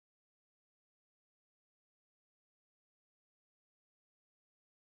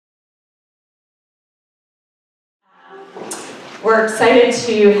We're excited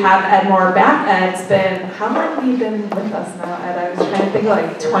to have Ed Moore back. Ed's been, how long have you been with us now, Ed? I was trying to think,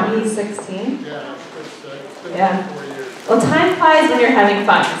 like 2016? Yeah, it's been 4 years. Well, time flies when you're having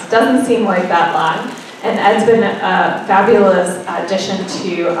fun. It doesn't seem like that long. And Ed's been a fabulous addition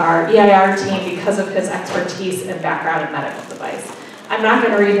to our EIR team because of his expertise and background in medical device. I'm not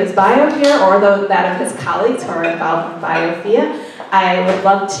going to read his bio here or that of his colleagues who are involved in BioPhia. I would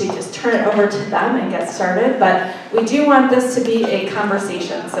love to just turn it over to them and get started, but we do want this to be a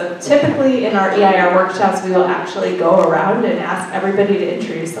conversation. So typically in our EIR workshops, we will actually go around and ask everybody to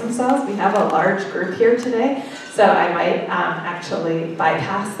introduce themselves. We have a large group here today, so I might actually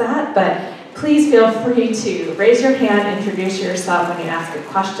bypass that, but please feel free to raise your hand, introduce yourself when you ask a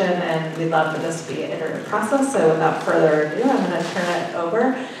question, and we'd love for this to be an iterative process. So without further ado, I'm going to turn it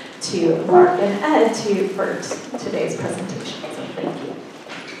over to Marc and Ed for today's presentation. So thank you.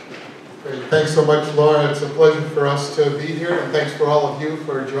 Great. Thanks so much, Laura. It's a pleasure for us to be here, and thanks for all of you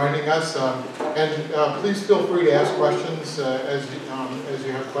for joining us. Please feel free to ask questions as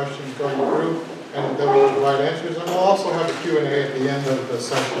you have questions going through, and then we'll provide answers. And we'll also have a Q&A at the end of the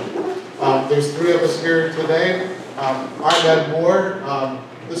session. There's 3 of us here today. I'm Ed Moore.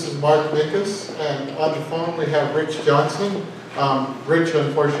 This is Marc Minkus, and on the phone we have Rich Johnson. Rich,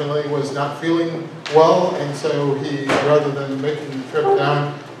 unfortunately, was not feeling well, and so he, rather than making the trip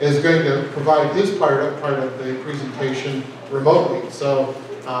down, is going to provide his part of the presentation remotely. So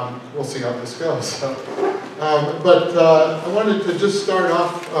we'll see how this goes. I wanted to just start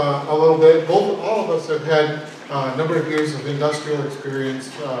off a little bit. All of us have had a number of years of industrial experience,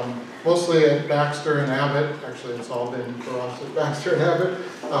 mostly at Baxter and Abbott. Actually, it's all been for us at Baxter and Abbott.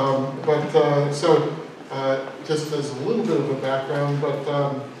 Just as a little bit of a background,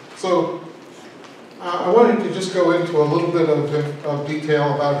 I wanted to just go into a little bit of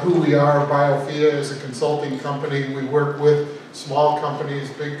detail about who we are. BioPhia is a consulting company. We work with small companies,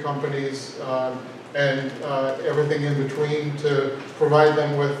 big companies, and everything in between to provide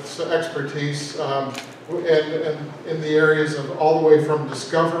them with expertise and in the areas of all the way from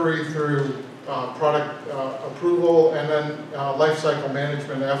discovery through product approval and then life cycle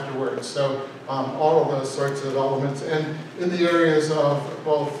management afterwards. So all of those sorts of elements, and in the areas of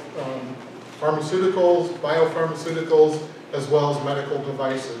both pharmaceuticals, biopharmaceuticals, as well as medical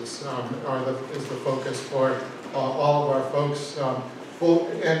devices is the focus for all of our folks.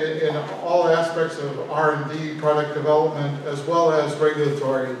 And in all aspects of R&D, product development, as well as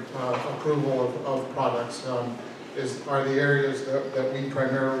regulatory approval of products are the areas that we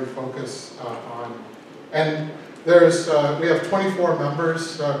primarily focus on. And we have 24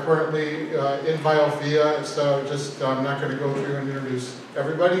 members currently in BioPhia, so I'm not going to go through and introduce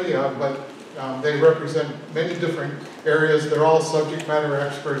everybody, but they represent many different areas. They're all subject matter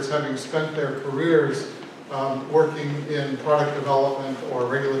experts, having spent their careers working in product development or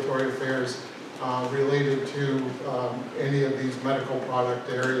regulatory affairs related to any of these medical product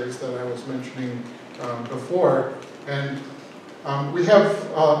areas that I was mentioning before. And we have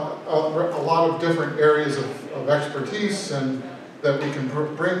a lot of different areas of expertise and that we can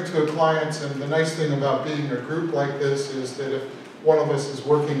bring to clients. And the nice thing about being a group like this is that if one of us is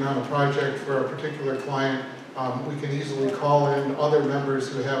working on a project for a particular client, we can easily call in other members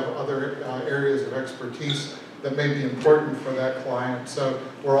who have other areas of expertise that may be important for that client. So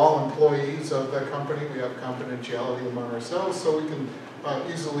we're all employees of the company. We have confidentiality among ourselves, so we can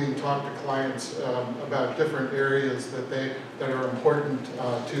easily talk to clients about different areas that are important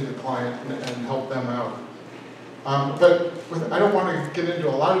to the client and help them out. I don't want to get into a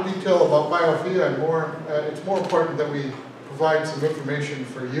lot of detail about BioPhia. It's more important that we provide some information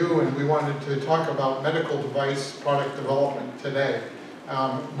for you, and we wanted to talk about medical device product development today.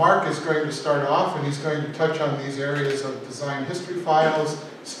 Marc is going to start off, and he's going to touch on these areas of design history files,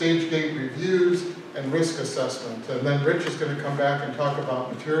 stage gate reviews, and risk assessment. And then Rich is going to come back and talk about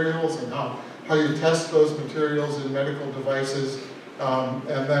materials and how you test those materials in medical devices. And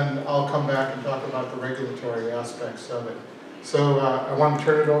then I'll come back and talk about the regulatory aspects of it. So I want to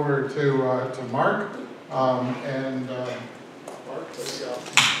turn it over to Marc. Marc, there you go.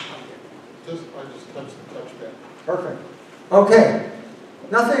 I just touched the touchpad. Perfect. Okay.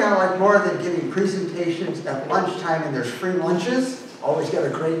 Nothing I like more than giving presentations at lunchtime, and there's free lunches. Always get a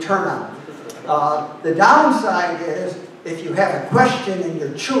great turnout. The downside is if you have a question and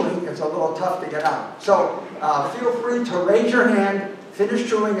you're chewing, it's a little tough to get out. So feel free to raise your hand, finish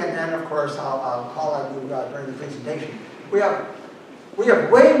chewing, and then of course I'll call on you during the presentation. We have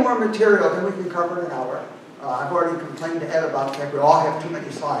way more material than we can cover in an hour. I've already complained to Ed about the fact we all have too many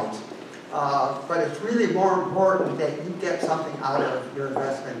slides. but it's really more important that you get something out of your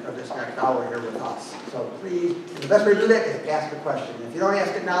investment of this next hour here with us. So please, the best way to do that is ask a question. If you don't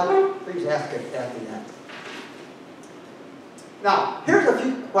ask it now, please ask it at the end. Now, here's a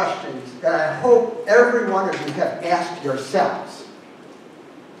few questions that I hope every one of you have asked yourselves.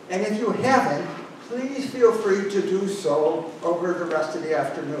 And if you haven't, please feel free to do so over the rest of the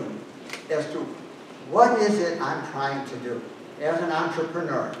afternoon as to what is it I'm trying to do as an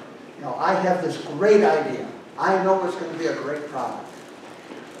entrepreneur. You know, I have this great idea. I know it's going to be a great product.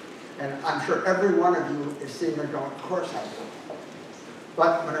 And I'm sure every one of you is sitting there going, of course I do.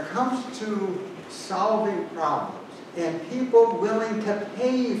 But when it comes to solving problems and people willing to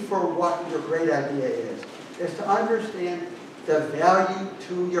pay for what your great idea is to understand the value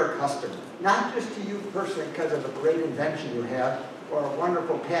to your customer. Not just to you personally because of a great invention you have or a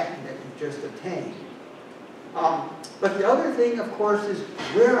wonderful patent that you just attained. But the other thing, of course, is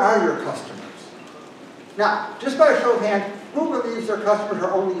where are your customers? Now, just by a show of hands, who believes their customers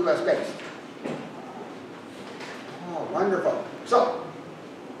are only US based? Oh, wonderful. So,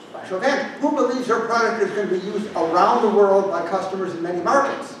 by a show of hands, who believes their product is going to be used around the world by customers in many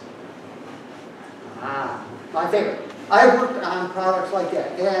markets? Ah, my favorite. I've worked on products like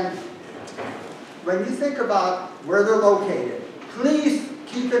that. And when you think about where they're located, please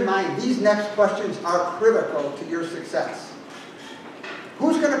keep in mind these next questions are critical to your success.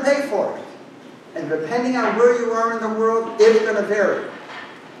 Who's going to pay for it? And depending on where you are in the world, it's going to vary.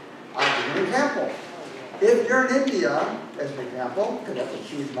 I'll give you an example. If you're in India, as an example, because that's a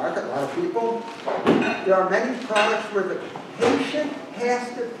huge market, a lot of people, there are many products where the patient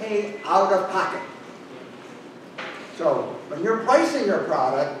has to pay out of pocket. So when you're pricing your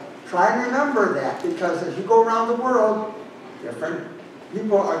product, try and remember that, because as you go around the world, different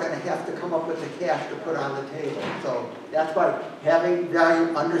people are going to have to come up with the cash to put on the table. So that's why having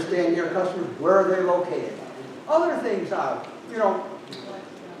value, understanding your customers, where are they located. Other things are, you know,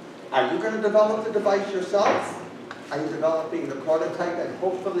 are you going to develop the device yourself? Are you developing the prototype and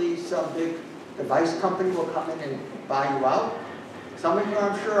hopefully some big device company will come in and buy you out? Some of you,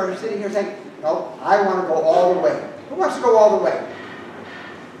 I'm sure, are sitting here saying, no, I want to go all the way. Who wants to go all the way?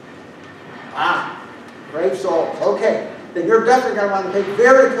 Ah, brave souls. Okay, then you're definitely going to want to pay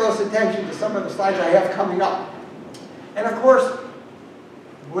very close attention to some of the slides I have coming up. And of course,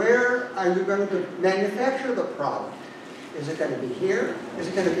 where are you going to manufacture the product? Is it going to be here? Is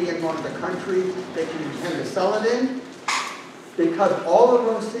it going to be in one of the countries that you intend to sell it in? Because all of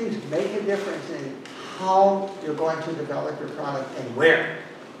those things make a difference in how you're going to develop your product and where.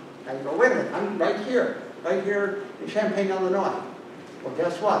 Now you go, wait a minute, I'm right here in Champaign, Illinois. Well,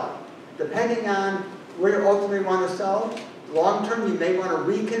 guess what? Depending on where you ultimately want to sell, long term you may want to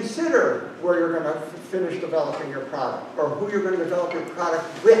reconsider where you're going to finish developing your product or who you're going to develop your product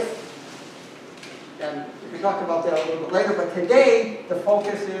with. And we can talk about that a little bit later, but today the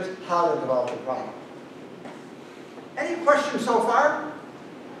focus is how to develop the product. Any questions so far?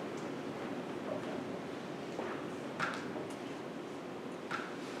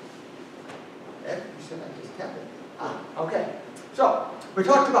 Okay, you said I just tapped it. Okay. So, we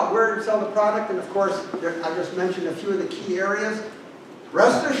talked about where to sell the product, and of course, I just mentioned a few of the key areas.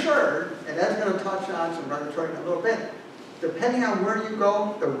 Rest assured, and Ed's going to touch on some regulatory in a little bit, depending on where you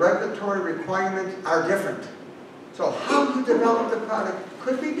go, the regulatory requirements are different. So how you develop the product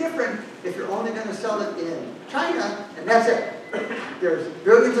could be different if you're only going to sell it in China, and that's it. There's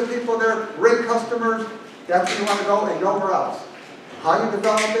billions of people there, great customers, that's where you want to go and nowhere else. How you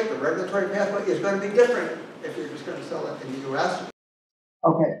develop it, the regulatory pathway is going to be different if you're just going to sell it in the US.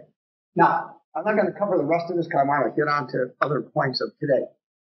 Okay, now, I'm not going to cover the rest of this because I want to get on to other points of today.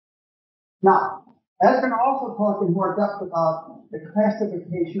 Now, Ed's going to also talk in more depth about the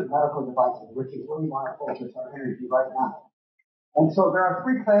classification of medical devices, which is where we want to focus our energy right now. And so there are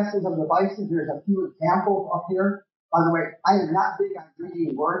three classes of devices. There's a few examples up here. By the way, I am not big on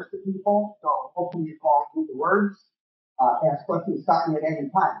reading words to people, so hopefully you all read the words. Ask questions, stop me at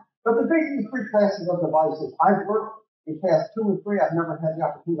any time. But the basic three classes of devices, I've worked in class 2 and 3. I've never had the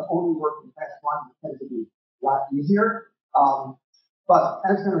opportunity to only work in class 1. It tends to be a lot easier. But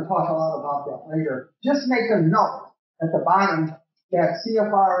Ed's going to talk a lot about that later. Just make a note at the bottom that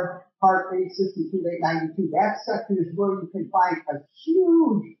CFR Part 862, 892, that section is where you can find a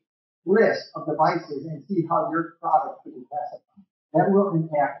huge list of devices and see how your product should be classified. That will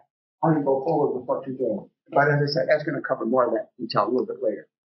impact how you go forward with what you're doing. But as I said, Ed's going to cover more of that detail a little bit later.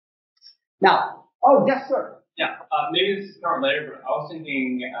 Now, oh, yes, sir. Yeah, maybe this is covered later, but I was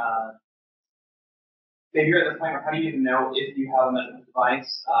thinking, maybe you're at the point where how do you even know if you have a medical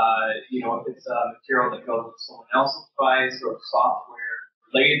device, you know, if it's a material that goes with someone else's device or software, or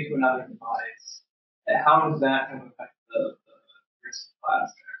related to another device, how does that kind of affect the risk class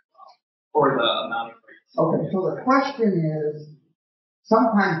there as well, or the amount of risk? Okay, so the question is,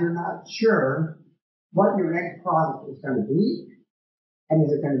 sometimes you're not sure what your next product is going to be, and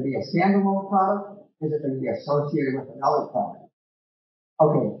is it going to be a standalone product? Is it going to be associated with another product?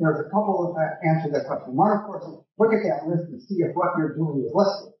 Okay, there's a couple of answers to that question. One, of course, is look at that list and see if what you're doing is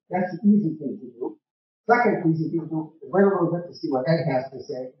listed. That's the easy thing to do. Second easy thing to do is wait a little bit to see what Ed has to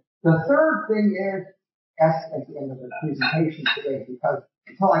say. The third thing is ask at the end of the presentation today, because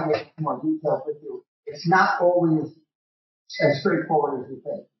until I get more details with you, it's not always as straightforward as you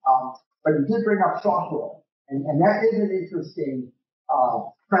think. But you did bring up software, and that is an interesting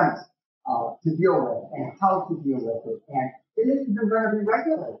premise to deal with and how to deal with it. And it isn't even going to be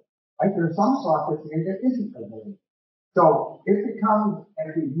regulated. Right? There's some software today that isn't regulated. So it becomes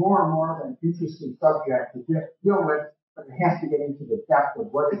actually more and more of an interesting subject to deal with, but it has to get into the depth of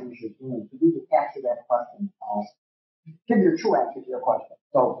what it is you're doing to really answer that question. Give you a true answer to your question.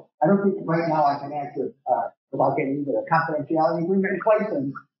 So I don't think right now I can answer without getting into the confidentiality agreement in place,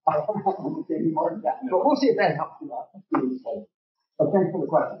 and I don't have to say any more than that. But we'll see if that helps you out. So thanks for the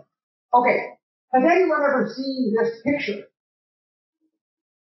question. Okay, has anyone ever seen this picture?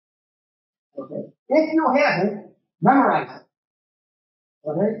 Okay, if you haven't, memorize it.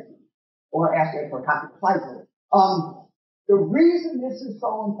 Okay, or ask it for a copy of the slides. The reason this is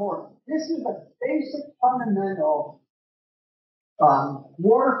so important, this is a basic fundamental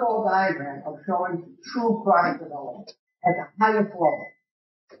waterfall diagram of showing true product development at the highest level.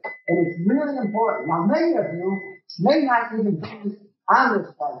 And it's really important. Now, many of you may not even be on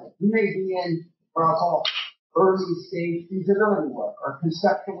this project. You may be in what I'll call early stage feasibility work or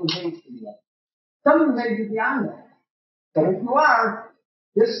conceptualization work. Some of you may be beyond that. But if you are,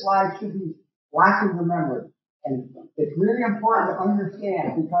 this slide should be locked in your memory. And it's really important to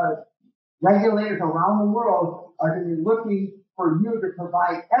understand because regulators around the world are going to be looking for you to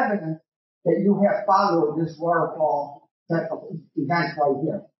provide evidence that you have followed this waterfall set of events right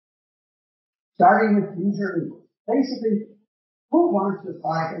here. Starting with user needs. Basically, who wants this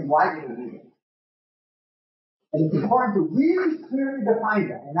product and why do they need it? And it's important to really clearly define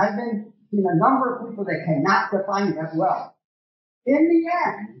that. And I've been seeing a number of people that cannot define that well. In the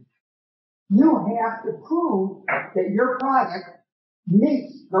end, you have to prove that your product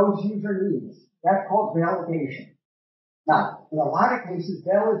meets those user needs. That's called validation. Now, in a lot of cases,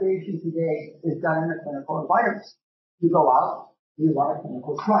 validation today is done in a clinical environment. You go out, you run a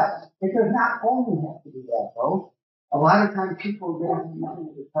clinical trial. It does not only have to do that, though. A lot of times people go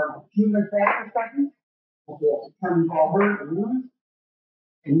into the term of human factor studies. Okay, it's a term called herd immunity.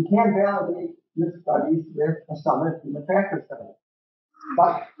 And you can validate your studies with a summary human factor study.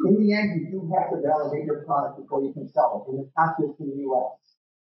 But in the end, you do have to validate your product before you can sell it. And it's not just in the U.S.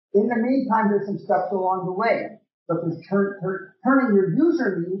 In the meantime, there's some steps along the way. So it's turning your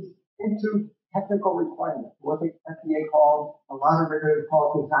user needs into technical requirements, what the FDA calls, a lot of regulators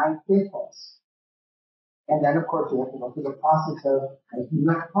call design inputs. And then, of course, you have to go through the process of making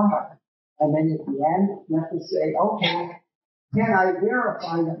your product. And then at the end, you have to say, okay, can I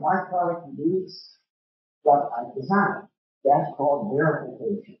verify that my product meets what I designed? That's called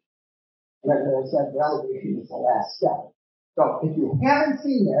verification. And as I said, validation is the last step. So if you haven't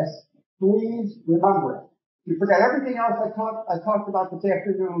seen this, please remember it. You forgot everything else I talked about this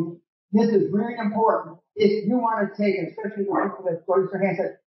afternoon. This is really important if you want to take, especially the people that raise their hand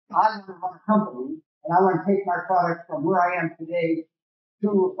and say, I want to run a company and I want to take my product from where I am today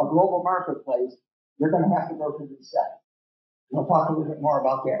to a global marketplace. You're going to have to go through these steps. We'll talk a little bit more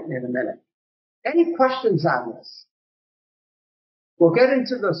about that in a minute. Any questions on this? We'll get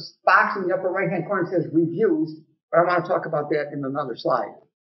into the box in the upper right-hand corner that says reviews, but I want to talk about that in another slide.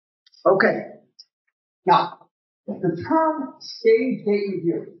 Okay. Now, the term stage gate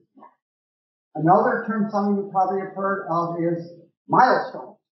review. Another term some of you probably have heard of is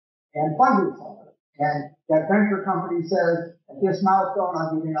milestone and funding cycle. And that venture company says, at this milestone,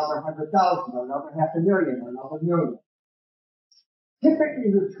 I'll give you another 100,000 or another 500,000 or another million.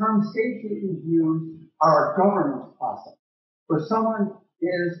 Typically, the term stage gate reviews are a governance process where someone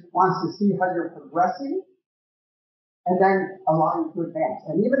wants to see how you're progressing and then allow you to advance.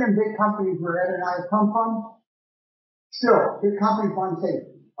 And even in big companies where Ed and I have come from, still, big companies want to say,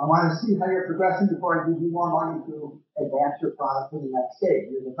 I want to see how you're progressing before I give you more money to advance your product to the next stage,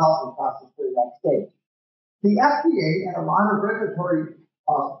 your development process to the next stage. The FDA and a lot of regulatory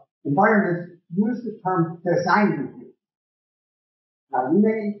environments use the term design review. Now, you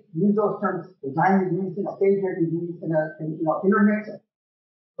may use those terms, design reviews and stage reviews intermix it.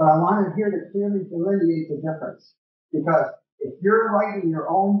 But I wanted here to clearly delineate the difference. Because if you're writing your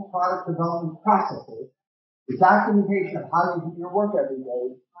own product development processes, the documentation of how you do your work every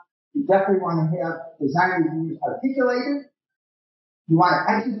day, you definitely want to have design reviews articulated. You want to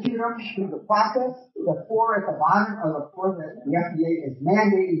execute them through the process. The 4 at the bottom are the 4 that the FDA is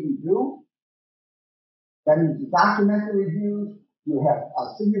mandated you do. That means you document the reviews, you have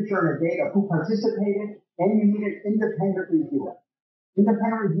a signature and a date of who participated, and you need an independent reviewer.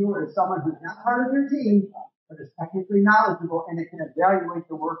 Independent reviewer is someone who's not part of your team, but is technically knowledgeable and it can evaluate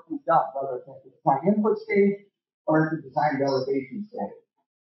the work you've done, whether it's at the design input stage or at the design validation stage.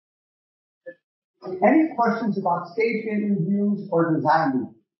 Any questions about stage gate reviews or design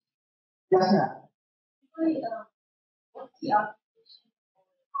reviews? Yes, ma'am. What's the application?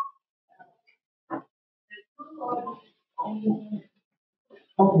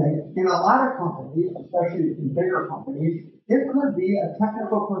 Okay, in a lot of companies, especially in bigger companies, it could be a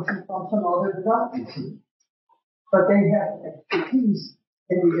technical person from some other development team. But they have expertise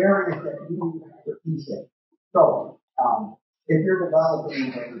in the areas that you need expertise in. So, if you're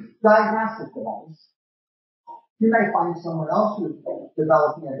developing a diagnostic device, you may find someone else who's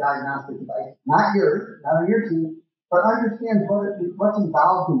developing a diagnostic device, not yours, not on your team, but understands what's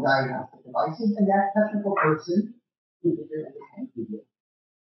involved in diagnostic devices, and that technical person is a very good to do.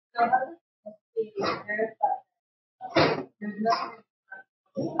 So how does it verify? There's no.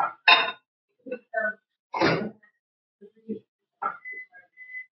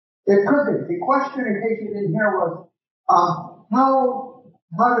 It could be. The question, in case you didn't hear, was how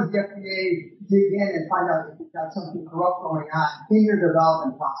does the FDA dig in and find out if you've got something corrupt going on in your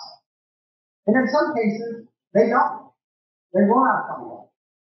development process? And in some cases, they don't. They will not find out.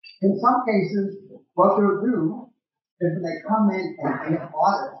 In some cases, what they'll do is when they come in and do an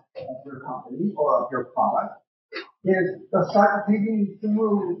audit of your company or of your product, is they'll start digging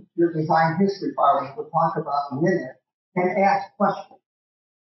through your design history file, which we'll talk about in a minute, and ask questions.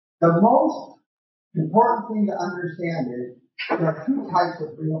 The most important thing to understand is there are 2 types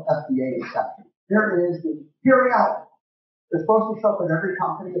of real FDA exceptions. There is the periodic. They're supposed to show up at every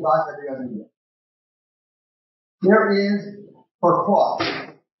company about every other year. There is for cause.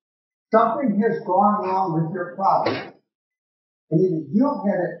 Something has gone wrong with your product, and either you've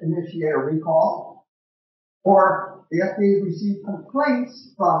had to initiate a recall, or the FDA received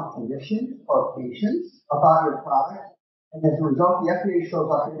complaints from clinicians or patients about your product, and as a result, the FDA shows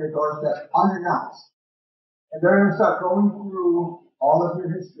up at your doorstep unannounced. And they're going to start going through all of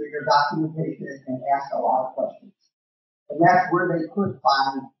your history, your documentation, and ask a lot of questions. And that's where they could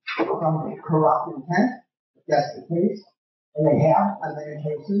find some corrupt intent, if that's the case. And they have on many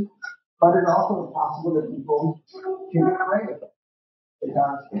cases. But it also is possible that people can get away with it.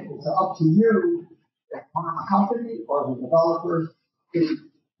 Because it's up to you, as a company or the developers, to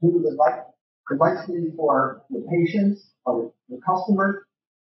do the right thing for the patients or the customers.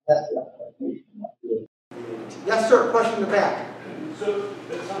 That's the expectation. Yes, sir. Question in the back. So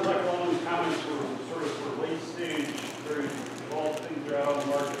that sounds like all those comments were sort of for late stage, very evolved things are out on the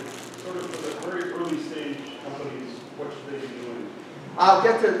market. Sort of for the very early stage companies, what should they be doing? I'll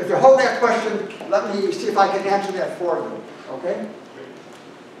get to, if you hold that question, let me see if I can answer that for you. Okay?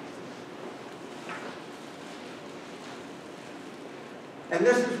 And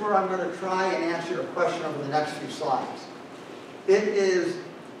this is where I'm going to try and answer your question over the next few slides.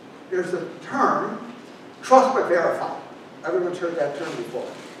 There's a term, trust but verify. Everyone's heard that term before.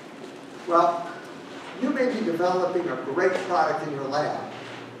 Well, you may be developing a great product in your lab,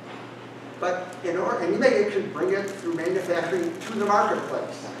 but and you may actually bring it through manufacturing to the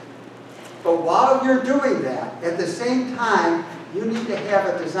marketplace. But while you're doing that, at the same time, you need to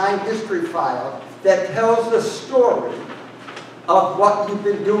have a design history file that tells the story of what you've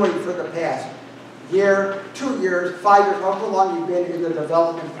been doing for the past year, 2 years, 5 years, however long you've been in the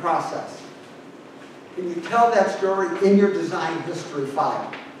development process. And you tell that story in your design history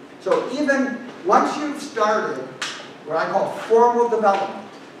file. So even once you've started what I call formal development,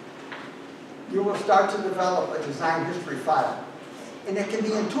 you will start to develop a design history file. And it can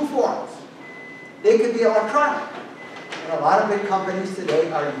be in 2 forms. They can be electronic. And a lot of big companies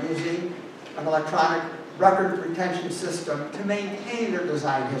today are using an electronic record retention system to maintain their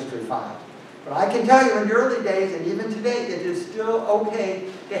design history file. But I can tell you in the early days, and even today, it is still okay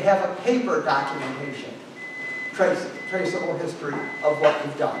to have a paper documentation, traceable history of what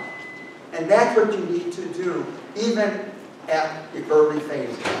you've done. And that's what you need to do, even at the early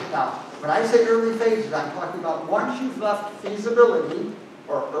phases. Now, when I say early phases, I'm talking about once you've left feasibility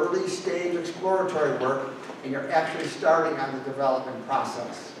or early stage exploratory work, and you're actually starting on the development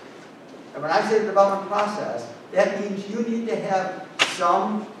process. And when I say development process, that means you need to have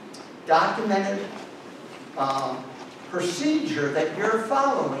some documented procedure that you're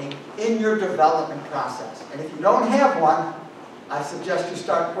following in your development process. And if you don't have one, I suggest you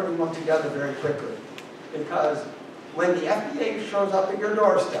start putting one together very quickly. Because when the FDA shows up at your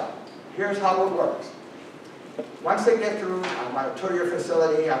doorstep, here's how it works. Once they get through, I want to tour your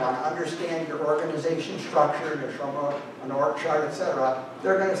facility, I want to understand your organization structure, to show them an org chart, etc.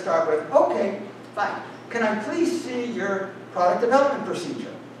 They're going to start with, okay, fine. Can I please see your product development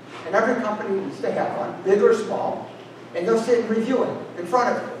procedure? And every company needs to have one, big or small, and they'll sit and review it in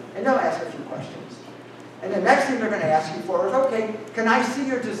front of you, and they'll ask a few questions. And the next thing they're going to ask you for is, okay, can I see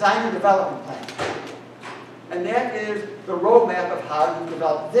your design and development plan? And that is the roadmap of how you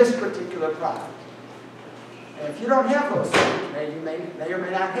develop this particular product. And if you don't have those things, you may or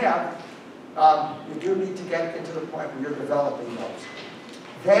may not have, you do need to get into the point where you're developing those.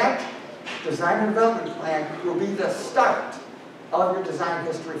 That design and development plan will be the start of your design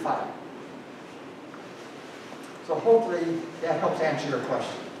history file. So hopefully that helps answer your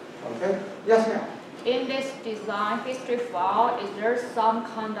question. Okay? Yes, ma'am? In this design history file, is there some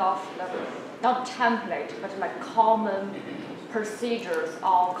kind of, not template, but like common procedures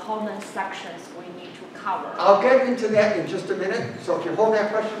or common sections we need to cover? I'll get into that in just a minute. So if you hold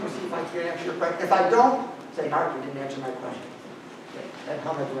that question, we'll see if I can answer your question. If I don't, say, Mark, you didn't answer my question. Okay. And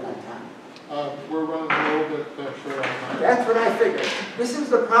how am I doing on time? We're running a little bit short on time. That's what I figured. This is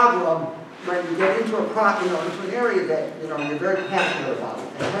the problem when you get into into an area that you're very passionate about.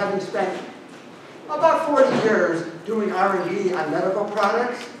 And having spent about 40 years doing R&D on medical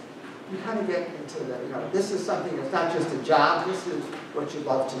products, you kind of get into that. This is something that's not just a job. This is what you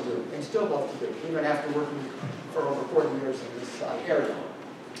love to do and still love to do, even after working for over 40 years in this area.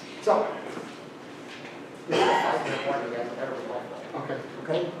 So, this is a 5-minute warning again. Okay.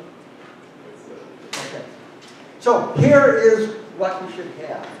 Okay? Okay. So here is what you should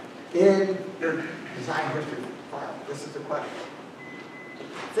have in your design history file. This is the question.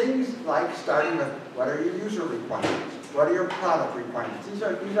 Things like starting with what are your user requirements? What are your product requirements? These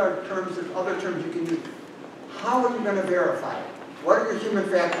are terms, and other terms you can use. How are you going to verify it? What are your human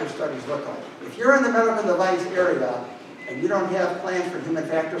factor studies look like? If you're in the medical device area and you don't have plans for human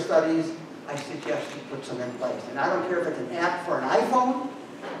factor studies, I suggest you put some in place. And I don't care if it's an app for an iPhone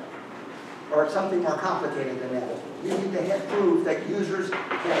or it's something more complicated than that. You need to have proof that users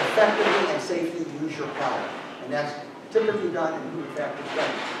can effectively and safely use your product. And that's typically done in human factor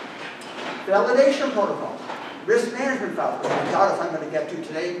studies. Validation protocols. Risk management files, which I doubt if I'm going to get to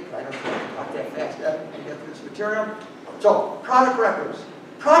today, but I don't talk that fast to get through this material. So, product records,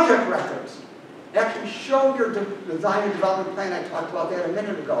 project records. Actually show your design and development plan. I talked about that a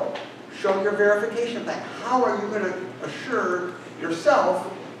minute ago. Show your verification plan. How are you going to assure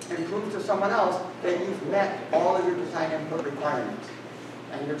yourself and prove to someone else that you've met all of your design input requirements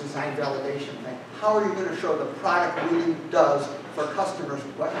and your design validation plan? How are you going to show the product really does for customers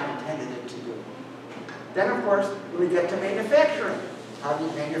what you intended it to do? Then, of course, when we get to manufacturing, how do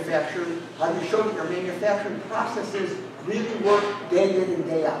you manufacture? How do you show that your manufacturing processes really work day in and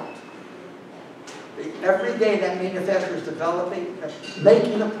day out? Every day that manufacturer is developing,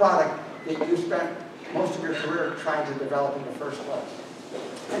 making the product that you spent most of your career trying to develop in the first place.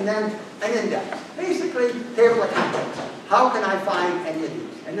 And then an index. Basically, table of contents. How can I find any of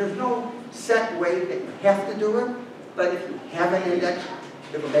these? And there's no set way that you have to do it, but if you have an index,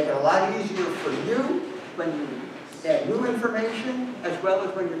 it will make it a lot easier for you when you add new information, as well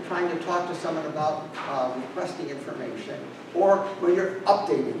as when you're trying to talk to someone about requesting information, or when you're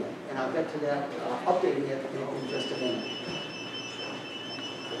updating it. And I'll get to that, updating it in just a minute.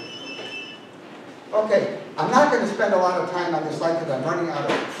 Okay, I'm not going to spend a lot of time on this slide because I'm running out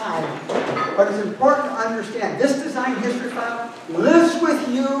of time, but it's important to understand this design history file lives with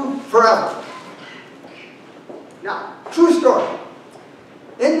you forever. Now, true story.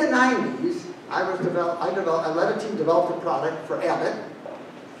 In the 90s, I led a team develop a product for Abbott.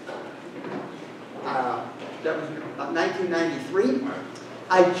 That was about 1993.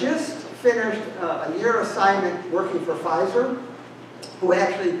 I just finished a year assignment working for Pfizer, who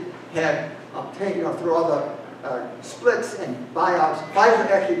actually had obtained, through all the splits and buyouts, Pfizer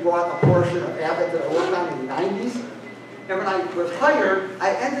actually bought a portion of Abbott that I worked on in the 90s. And when I was hired,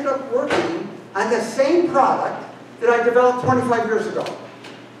 I ended up working on the same product that I developed 25 years ago.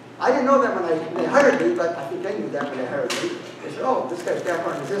 I didn't know that when they hired me, but I think they knew that when they hired me. They said, oh, this guy's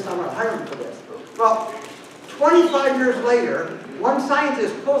background is this, I'm going to hire him for this. Well, 25 years later, one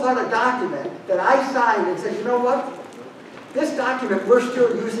scientist pulls out a document that I signed and said, you know what? This document we're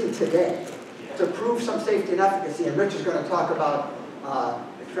still using today to prove some safety and efficacy, and Rich is going to talk about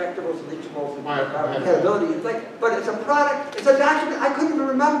extractables, leachables, and compatibility. But it's a product, it's a document I couldn't even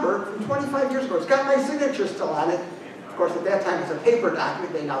remember from 25 years ago. It's got my signature still on it. Of course, at that time, it's a paper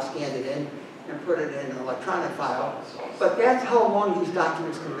document. They now scanned it in and put it in an electronic file. But that's how long these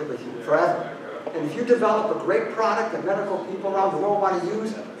documents can live with you, forever. And if you develop a great product that medical people around the world want to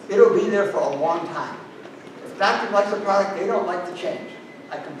use, it'll be there for a long time. If a doctor likes a product, they don't like to change.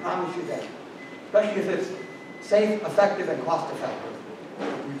 I can promise you that. Especially if it's safe, effective, and cost-effective.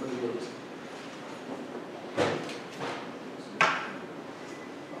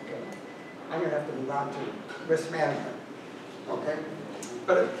 Okay. I'm going to have to move on to risk management. Okay?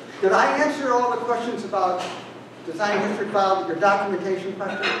 But did I answer all the questions about design history file, your documentation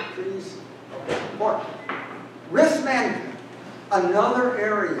question, please? Okay. More. Risk management. Another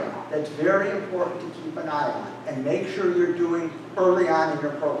area that's very important to keep an eye on and make sure you're doing early on in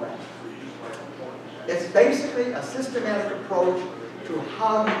your program. It's basically a systematic approach to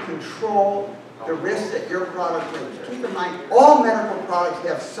how you control the risks that your product brings. Keep in mind, all medical products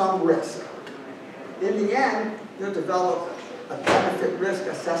have some risk. In the end, you'll develop a benefit risk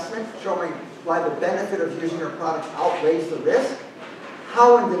assessment showing why the benefit of using your product outweighs the risk.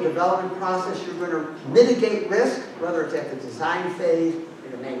 How in the development process you're going to mitigate risk, whether it's at the design phase,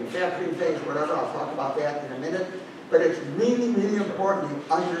 in the manufacturing phase, whatever. I'll talk about that in a minute. But it's really, really important you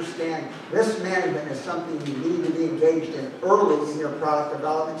understand risk management is something you need to be engaged in early in your product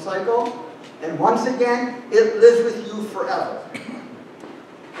development cycle. And once again, it lives with you forever.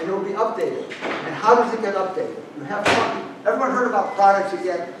 And it will be updated. And how does it get updated? You have something. Everyone heard about products that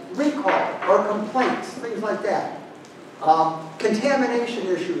get recalled or complaints, things like that. Contamination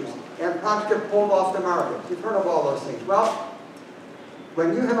issues and products get pulled off the market. You've heard of all those things. Well,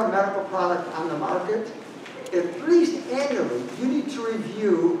 when you have a medical product on the market, at least annually, you need to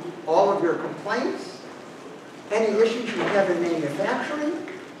review all of your complaints, any issues you have in manufacturing,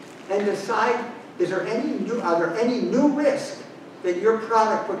 and decide, are there any new risks that your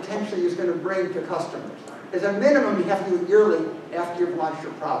product potentially is going to bring to customers. As a minimum, you have to do it yearly after you've launched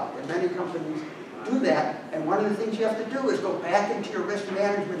your product. And many companies do that. And one of the things you have to do is go back into your risk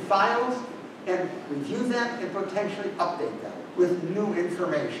management files and review them and potentially update them with new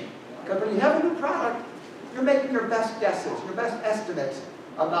information. Because when you have a new product, you're making your best guesses, your best estimates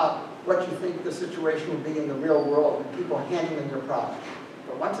about what you think the situation will be in the real world and people handling your product.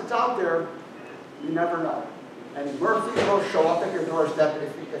 But once it's out there, you never know. And Murphy will show up at your doorstep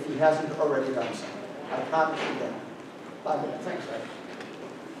if he hasn't already done so. I promise you that. 5 minutes. Thanks, Ray.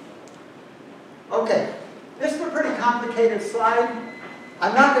 Okay. This is a pretty complicated slide.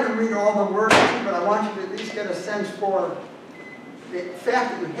 I'm not going to read all the words, but I want you to at least get a sense for the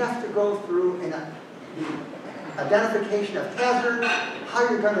fact that you have to go through the identification of hazards, how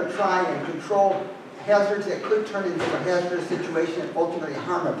you're going to try and control hazards that could turn into a hazardous situation and ultimately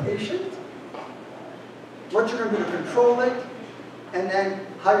harm a patient, what you're going to do to control it, and then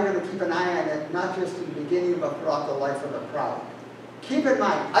how you're going to keep an eye on it, not just in the beginning, but throughout the life of the product. Keep in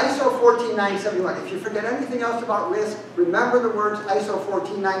mind, ISO 14971. If you forget anything else about risk, remember the words ISO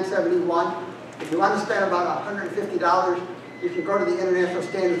 14971. If you want to spend about $150, you can go to the International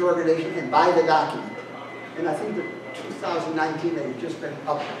Standards Organization and buy the document. And I think the 2019 they've just been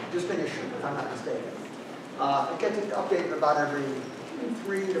issued, if I'm not mistaken. It gets updated about every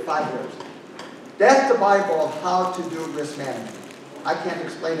 3 to 5 years. That's the Bible of how to do risk management. I can't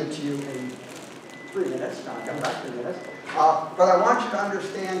explain it to you in 3 minutes, not about 3 minutes. But I want you to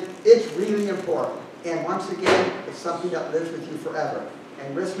understand it's really important. And once again, it's something that lives with you forever.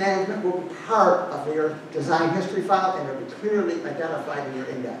 And risk management will be part of your design history file and it'll be clearly identified in your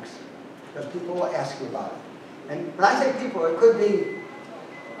index. Because people will ask you about it. And when I say people, it could be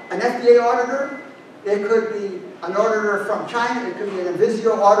an FDA auditor, it could be an auditor from China, it could be an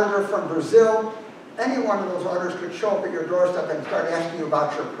Invisio auditor from Brazil. Any one of those auditors could show up at your doorstep and start asking you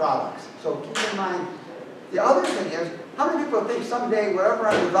about your products. So keep in mind, the other thing is, how many people think someday whatever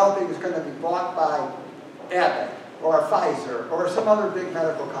I'm developing is going to be bought by Abbott or Pfizer or some other big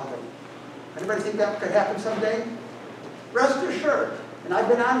medical company? Anybody think that could happen someday? Rest assured, and I've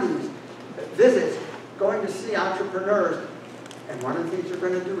been on these visits going to see entrepreneurs, and one of the things you're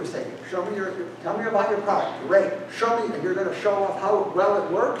going to do is say, tell me about your product. Great. Show me, and you're going to show off how well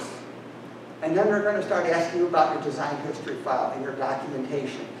it works. And then they're going to start asking you about your design history file and your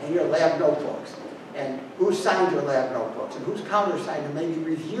documentation and your lab notebooks. And who signed your lab notebooks and who's countersigned and maybe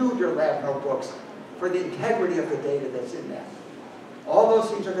reviewed your lab notebooks for the integrity of the data that's in there. All those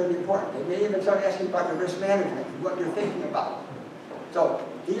things are going to be important. They may even start asking about your risk management and what you're thinking about. So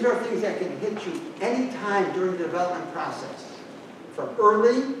these are things that can hit you any time during the development process. From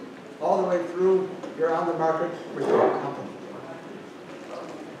early all the way through you're on the market with your own company.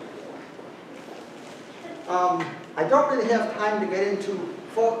 I don't really have time to get into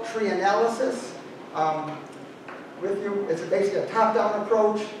fault tree analysis. with you. It's basically a top-down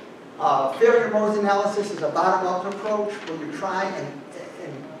approach. Failure modes analysis is a bottom-up approach where you try and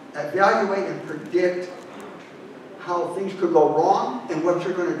evaluate and predict how things could go wrong and what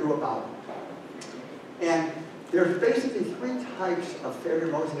you're going to do about it. And there's basically 3 types of failure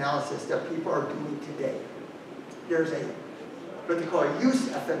modes analysis that people are doing today. There's what they call a use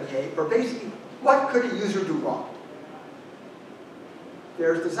FMEA, or basically, what could a user do wrong?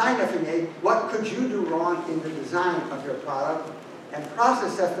 There's design FMEA, what could you do wrong in the design of your product? And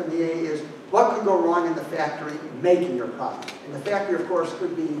process FMEA is what could go wrong in the factory making your product. And the factory, of course,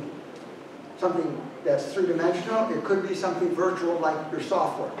 could be something that's 3-dimensional. It could be something virtual like your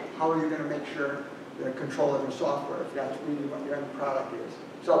software. How are you going to make sure you're in control of your software if that's really what your end product is?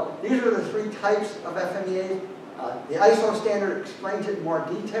 So these are the 3 types of FMEA. The ISO standard explains it in more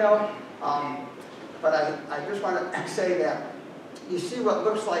detail, but I just want to say that you see what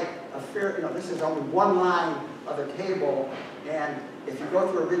looks like a fair, this is only one line of a table, and if you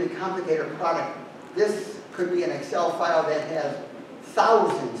go through a really complicated product, this could be an Excel file that has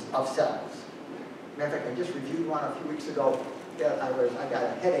thousands of cells. Matter of fact, I just reviewed one a few weeks ago that I got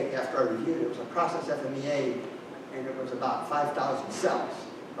a headache after I reviewed it. It was a process FMEA, and it was about 5,000 cells.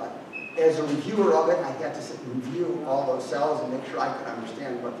 But as a reviewer of it, I had to sit and review all those cells and make sure I could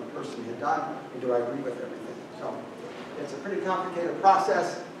understand what the person had done, and do I agree with everything. So it's a pretty complicated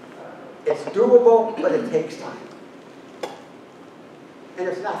process. It's doable, but it takes time. And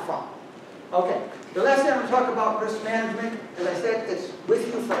it's not fun. Okay, the last thing I'm going to talk about risk management. As I said, it's with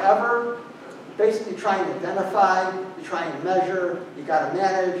you forever. Basically trying to identify, you try and measure, you got to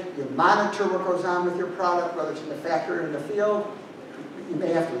manage, you monitor what goes on with your product, whether it's in the factory or in the field. You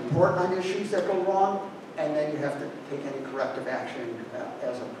may have to report on issues that go wrong, and then you have to take any corrective action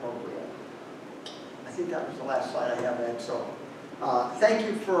as appropriate. I think that was the last slide I have, Ed. So thank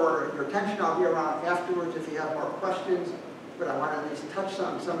you for your attention. I'll be around afterwards if you have more questions, but I want to at least touch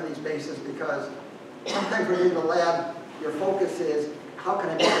on some of these bases because sometimes when you're in the lab, your focus is, how can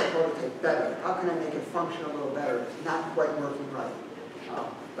I make the prototype better? How can I make it function a little better? It's not quite working right.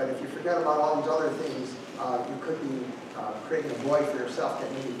 But if you forget about all these other things, you could be creating a void for yourself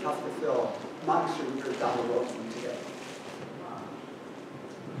that may be tough to fill months or years down the road from today.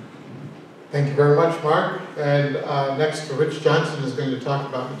 Thank you very much, Mark. And next, Rich Johnson is going to talk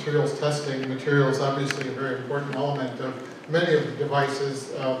about materials testing. Materials, obviously, a very important element of many of the devices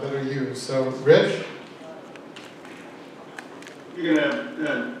that are used. So, Rich? You're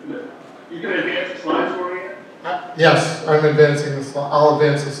gonna advance the slides for me? Yes, I'm advancing the slides. I'll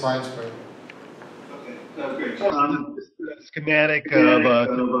advance the slides for you. Okay, sounds great. This is a schematic of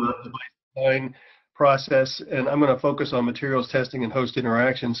the device design process, and I'm going to focus on materials testing and host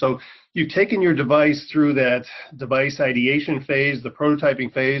interaction. So you've taken your device through that device ideation phase, the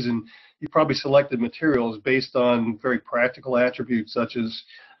prototyping phase, and you probably selected materials based on very practical attributes such as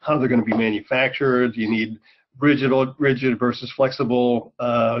how they're going to be manufactured. You need rigid versus flexible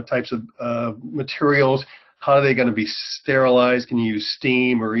types of materials. How are they going to be sterilized? Can you use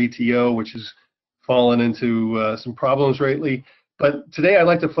steam or ETO, which has fallen into some problems lately? But today I'd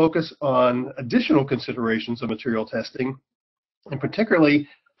like to focus on additional considerations of material testing, and particularly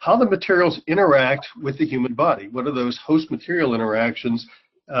how the materials interact with the human body. What are those host material interactions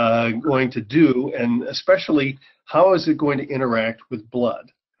going to do, and especially how is it going to interact with blood?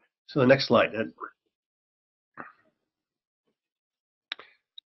 So the next slide, Ed.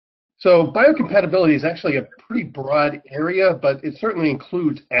 So biocompatibility is actually a pretty broad area, but it certainly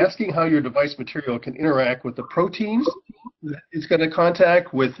includes asking how your device material can interact with the proteins that it's going to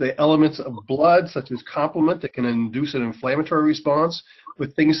contact, with the elements of blood, such as complement that can induce an inflammatory response,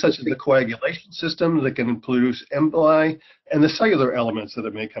 with things such as the coagulation system that can produce emboli, and the cellular elements that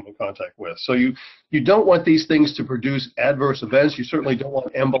it may come in contact with. So you don't want these things to produce adverse events. You certainly don't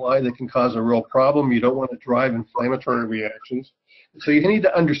want emboli that can cause a real problem. You don't want to drive inflammatory reactions. So you need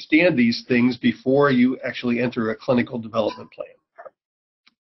to understand these things before you actually enter a clinical development plan.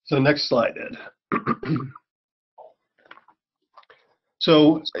 So next slide, Ed.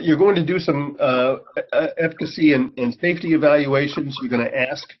 So you're going to do some efficacy and safety evaluations. You're going to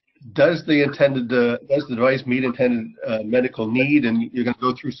ask, does the device meet intended medical need? And you're going to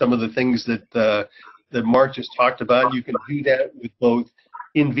go through some of the things that Marc just talked about. You can do that with both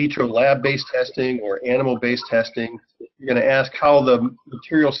in vitro lab-based testing or animal-based testing. You're going to ask how the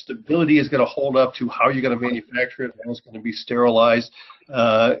material stability is going to hold up to how you're going to manufacture it, how it's going to be sterilized,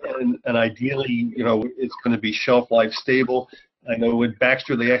 and ideally, it's going to be shelf life stable. I know with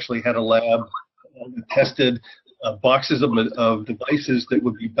Baxter, they actually had a lab that tested boxes of devices that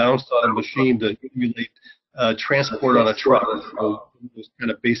would be bounced on a machine to emulate transport on a truck. So those kind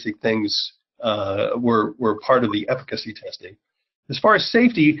of basic things were part of the efficacy testing. As far as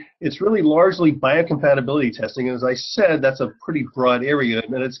safety, it's really largely biocompatibility testing. And as I said, that's a pretty broad area,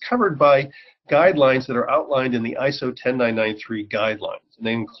 and it's covered by guidelines that are outlined in the ISO 10993 guidelines. And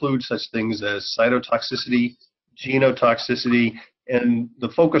they include such things as cytotoxicity, genotoxicity, and the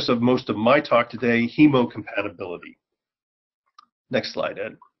focus of most of my talk today, hemocompatibility. Next slide,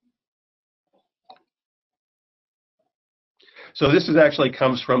 Ed. So this actually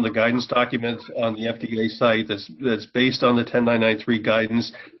comes from the guidance document on the FDA site that's based on the 10993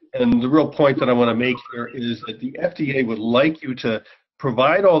 guidance. And the real point that I want to make here is that the FDA would like you to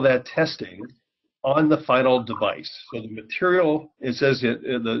provide all that testing on the final device. So the material, it says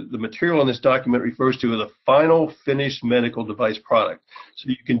the material in this document refers to the final finished medical device product. So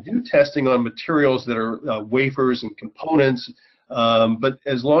you can do testing on materials that are wafers and components, but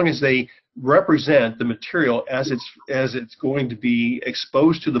as long as they represent the material as it's going to be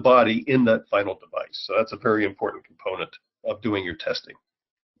exposed to the body in that final device. So that's a very important component of doing your testing.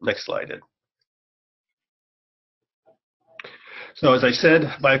 Next slide, Ed. So as I said,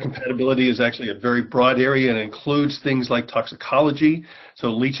 biocompatibility is actually a very broad area and includes things like toxicology, so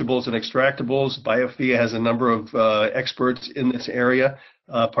leachables and extractables. BioPhia has a number of experts in this area.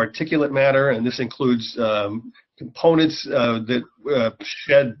 Particulate matter, and this includes components that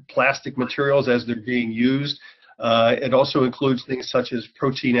shed plastic materials as they're being used. It also includes things such as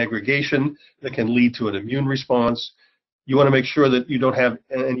protein aggregation that can lead to an immune response. You want to make sure that you don't have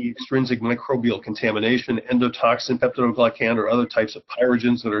any extrinsic microbial contamination, endotoxin, peptidoglycan, or other types of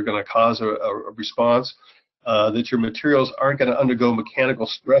pyrogens that are going to cause a response, that your materials aren't going to undergo mechanical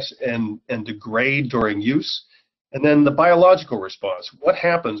stress and degrade during use. And then the biological response. What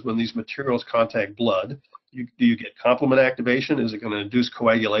happens when these materials contact blood? Do you get complement activation? Is it going to induce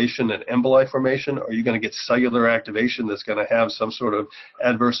coagulation and emboli formation? Or are you going to get cellular activation that's going to have some sort of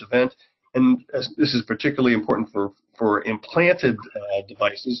adverse event? And this is particularly important for implanted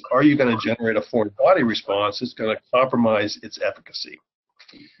devices. Are you going to generate a foreign body response that's going to compromise its efficacy?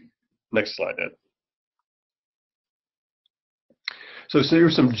 Next slide, Ed. So here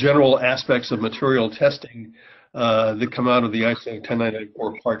are some general aspects of material testing that come out of the ISO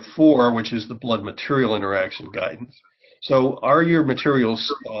 10994 Part 4, which is the blood material interaction guidance. So are your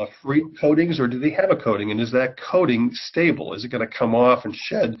materials free coatings, or do they have a coating? And is that coating stable? Is it going to come off and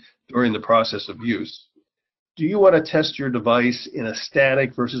shed during the process of use? Do you want to test your device in a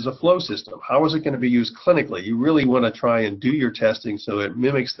static versus a flow system? How is it going to be used clinically? You really want to try and do your testing so it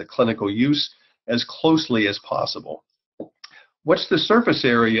mimics the clinical use as closely as possible. What's the surface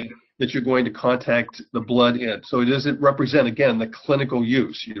area that you're going to contact the blood in? So does it represent, again, the clinical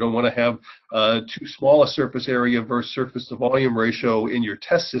use? You don't want to have too small a surface area versus surface to volume ratio in your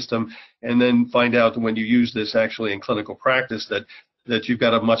test system, and then find out that when you use this actually in clinical practice that you've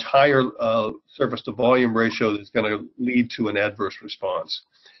got a much higher surface to volume ratio that's going to lead to an adverse response.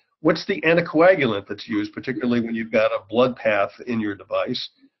 What's the anticoagulant that's used, particularly when you've got a blood path in your device?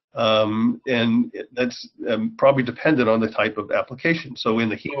 And that's probably dependent on the type of application. So in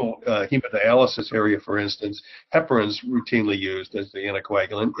the hemodialysis area, for instance, heparin's routinely used as the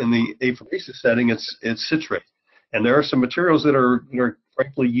anticoagulant. In the apheresis setting, it's citrate. And there are some materials that are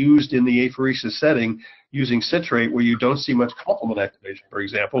frankly used in the apheresis setting using citrate where you don't see much complement activation, for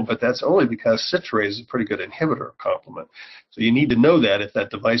example, but that's only because citrate is a pretty good inhibitor of complement. So you need to know that if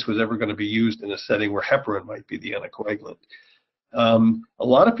that device was ever going to be used in a setting where heparin might be the anticoagulant. A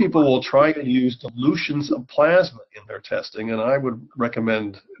lot of people will try and use dilutions of plasma in their testing, and I would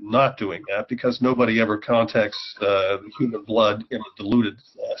recommend not doing that because nobody ever contacts human blood in a diluted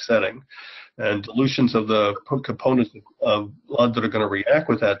setting. And dilutions of the components of blood that are going to react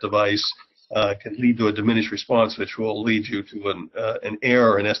with that device can lead to a diminished response, which will lead you to an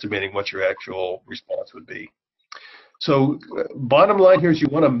error in estimating what your actual response would be. So bottom line here is you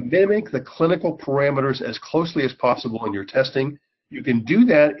want to mimic the clinical parameters as closely as possible in your testing. You can do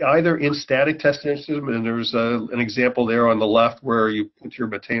that either in static testing system, and there's an example there on the left where you put your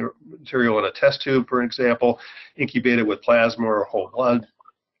material in a test tube, for example, incubate it with plasma or whole blood,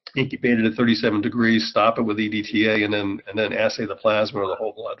 incubate it at 37 degrees, stop it with EDTA, and then assay the plasma or the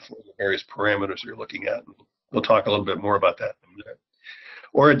whole blood for the various parameters you're looking at. We'll talk a little bit more about that in a minute.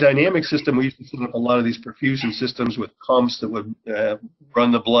 Or a dynamic system, we used to set up a lot of these perfusion systems with pumps that would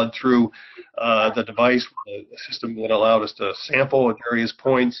run the blood through the device, a system that allowed us to sample at various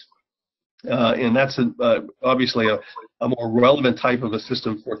points. And that's obviously a more relevant type of a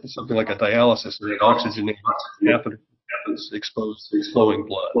system for something like a dialysis or an oxygenated catheter that's exposed to flowing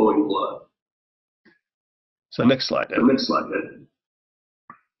blood. So next slide, Ed.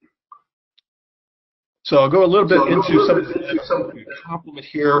 So I'll go a little bit into some of the complement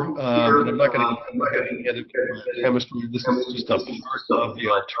here, and I'm not going to go into chemistry. This is just a part of the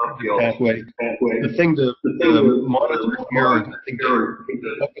alternative pathway. The thing to monitor here, or the thing to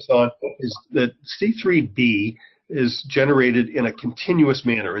focus on, is that C3b is generated in a continuous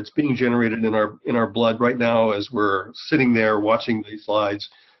manner. It's being generated in our blood right now as we're sitting there watching these slides.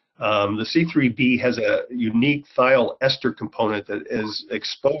 The C3b has a unique thiol ester component that is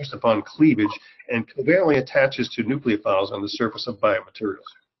exposed upon cleavage and covalently attaches to nucleophiles on the surface of biomaterials.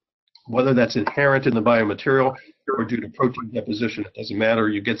 Whether that's inherent in the biomaterial or due to protein deposition, it doesn't matter.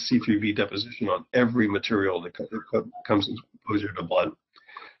 You get C3b deposition on every material that comes in exposure to blood.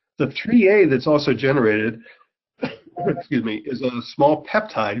 The 3A that's also generated, excuse me, is a small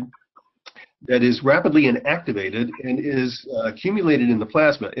peptide that is rapidly inactivated and is accumulated in the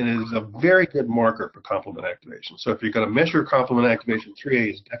plasma, and it is a very good marker for complement activation. So if you're going to measure complement activation,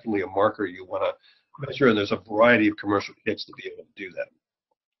 3A is definitely a marker you want to measure, and there's a variety of commercial kits to be able to do that.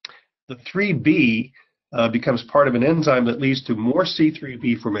 The 3B becomes part of an enzyme that leads to more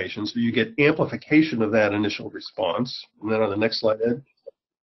C3b formation, so you get amplification of that initial response. And then on the next slide, Ed.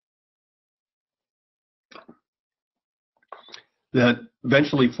 That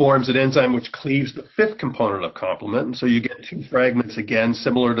eventually forms an enzyme which cleaves the fifth component of complement, and so you get two fragments again,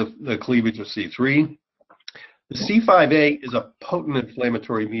 similar to the cleavage of C3. The C5a is a potent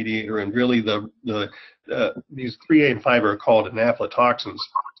inflammatory mediator, and really these 3A and 5 are called anaphylatoxins.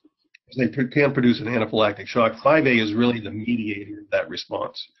 They can produce an anaphylactic shock. 5A is really the mediator of that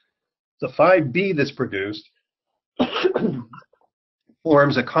response. The 5B that's produced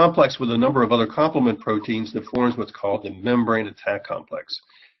forms a complex with a number of other complement proteins that forms what's called the membrane attack complex.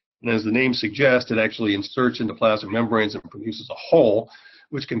 And as the name suggests, it actually inserts into plasma membranes and produces a hole,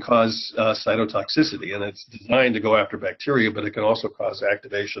 which can cause cytotoxicity. And it's designed to go after bacteria, but it can also cause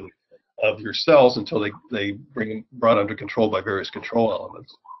activation of your cells until they brought under control by various control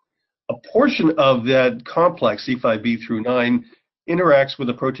elements. A portion of that complex, C5b through 9, interacts with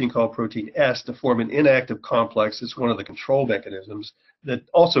a protein called protein S to form an inactive complex. It's one of the control mechanisms that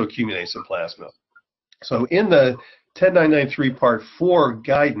also accumulates in plasma. So in the 10993 Part 4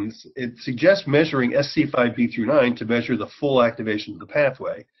 guidance, it suggests measuring SC5b through 9 to measure the full activation of the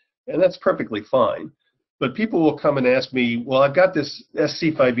pathway, and that's perfectly fine. But people will come and ask me, well, I've got this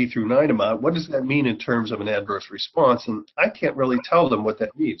SC5b through 9 amount. What does that mean in terms of an adverse response? And I can't really tell them what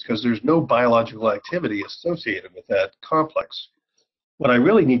that means because there's no biological activity associated with that complex. What I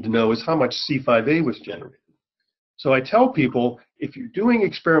really need to know is how much C5a was generated. So I tell people, if you're doing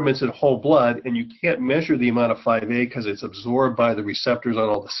experiments in whole blood and you can't measure the amount of 5a because it's absorbed by the receptors on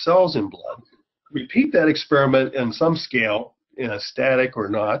all the cells in blood, repeat that experiment on some scale, in a static or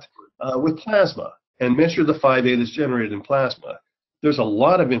not, with plasma and measure the 5a that's generated in plasma. There's a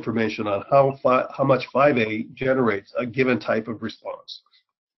lot of information on how much 5a generates a given type of response.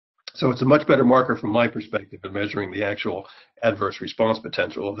 So it's a much better marker from my perspective in measuring the actual adverse response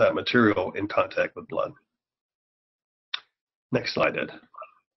potential of that material in contact with blood. Next slide, Ed.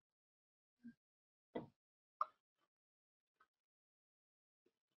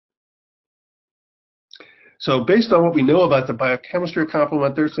 So based on what we know about the biochemistry of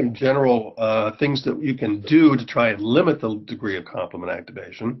complement, there's some general things that you can do to try and limit the degree of complement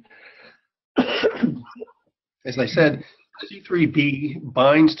activation. As I said, C3b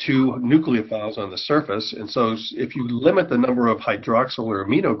binds to nucleophiles on the surface, and so if you limit the number of hydroxyl or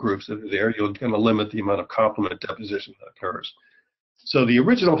amino groups that are there, you're going to limit the amount of complement deposition that occurs. So the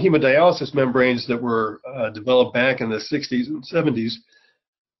original hemodialysis membranes that were developed back in the 60s and 70s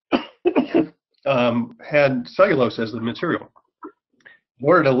had cellulose as the material. In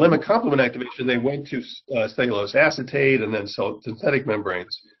order to limit complement activation, they went to cellulose acetate and then synthetic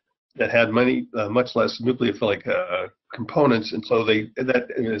membranes that had much less nucleophilic components, and so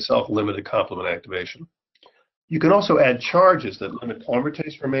that in itself limited complement activation. You can also add charges that limit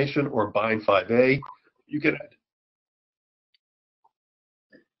convertase formation or bind 5a. You can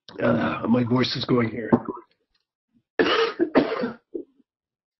add, my voice is going here.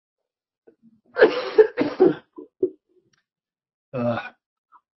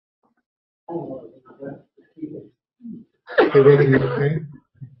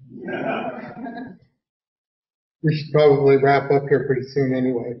 We should probably wrap up here pretty soon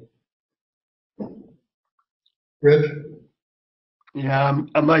anyway. Rich? Yeah,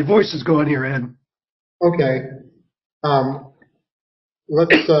 my voice is going here, Ed. Okay. Let's,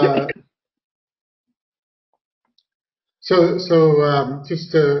 these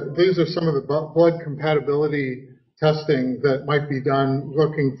are some of the blood compatibility testing that might be done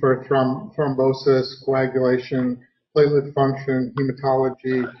looking for thrombosis, coagulation, platelet function,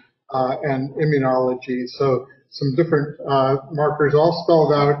 hematology. and immunology. So some different markers all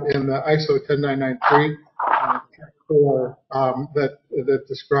spelled out in the ISO 10993 that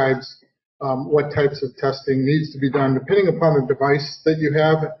describes what types of testing needs to be done depending upon the device that you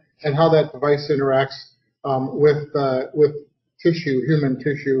have and how that device interacts with tissue, human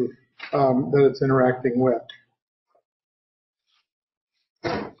tissue that it's interacting with.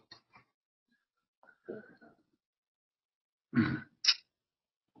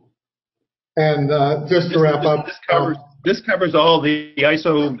 And just to wrap up, this covers all the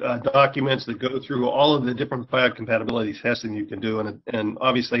ISO documents that go through all of the different biocompatibility testing you can do, and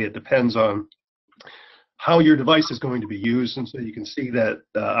obviously it depends on how your device is going to be used, and so you can see that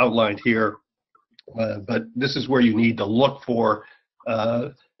outlined here. But this is where you need to look for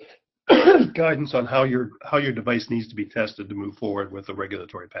guidance on how your device needs to be tested to move forward with the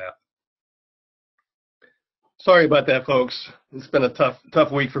regulatory path. Sorry about that, folks. It's been a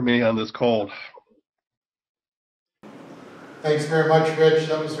tough week for me on this cold. Thanks very much, Rich.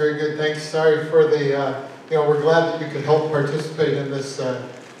 That was very good. Thanks. Sorry for the, we're glad that you could help participate in this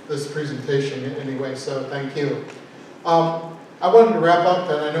this presentation anyway, so thank you. I wanted to wrap up,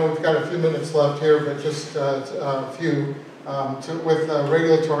 and I know we've got a few minutes left here, but just a few with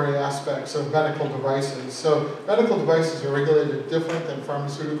regulatory aspects of medical devices. So medical devices are regulated different than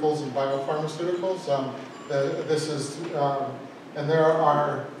pharmaceuticals and biopharmaceuticals. This is, and there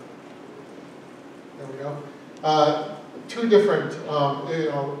are, there we go, two different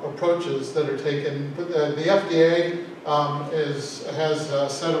approaches that are taken. The FDA has a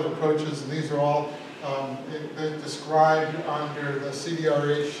set of approaches, and these are all described under the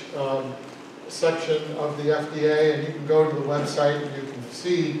CDRH section of the FDA, and you can go to the website and you can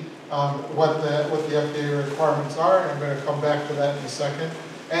see what the FDA requirements are, and I'm going to come back to that in a second.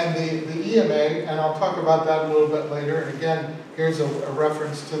 And the EMA, and I'll talk about that a little bit later, and again, here's a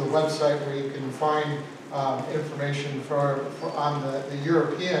reference to the website where you can find information on the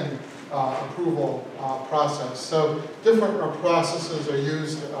European approval process. So different processes are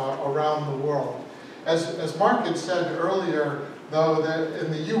used around the world. As Marc had said earlier, though, that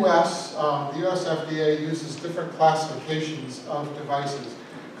in the US, the US FDA uses different classifications of devices.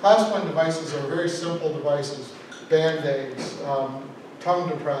 Class 1 devices are very simple devices, Band-Aids, tongue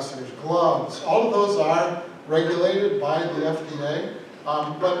depressors, gloves. All of those are regulated by the FDA,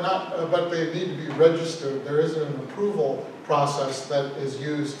 but they need to be registered. There is an approval process that is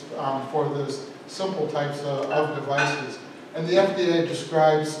used for those simple types of devices. And the FDA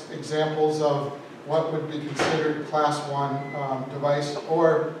describes examples of what would be considered Class 1 device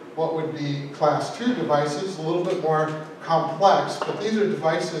or what would be Class 2 devices, a little bit more complex, but these are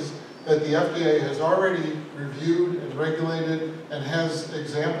devices that the FDA has already reviewed and regulated and has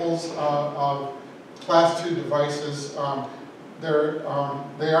examples of Class 2 devices.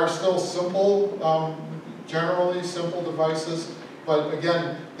 They are still simple, generally simple devices, but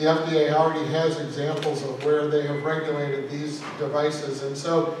again, the FDA already has examples of where they have regulated these devices, and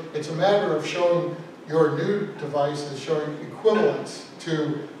so it's a matter of showing your new device is showing equivalence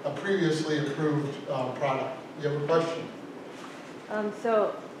to a previously approved product. You have a question?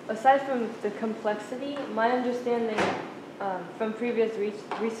 So aside from the complexity, my understanding from previous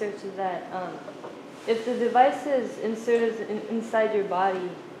research is that if the device is inserted inside your body,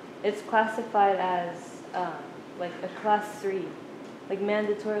 it's classified as like a Class 3, like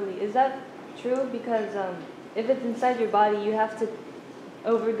mandatorily. Is that true? Because if it's inside your body, you have to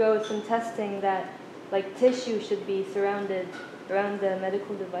undergo some testing that like tissue should be surrounded around the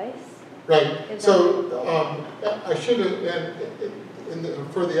medical device. Right. So I should have,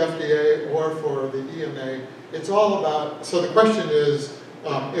 for the FDA or for the EMA, it's all about, so the question is,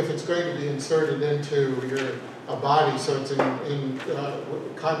 if it's going to be inserted into your body, so it's in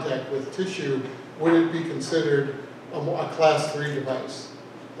contact with tissue, would it be considered a Class 3 device?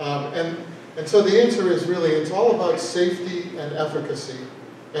 And so the answer is really, it's all about safety and efficacy.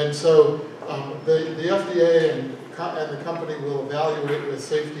 And so the FDA and the company will evaluate with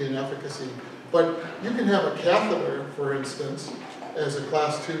safety and efficacy. But you can have a catheter, for instance, as a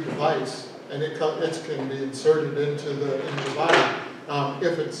Class 2 device, and it can be inserted into the body.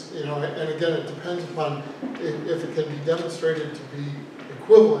 If it's, and again, it depends upon if it can be demonstrated to be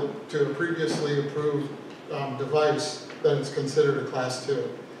equivalent to a previously approved device, then it's considered a Class 2.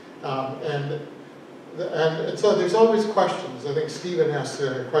 And so there's always questions. I think Stephen asked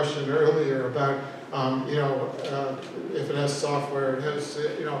a question earlier about, if it has software, it has,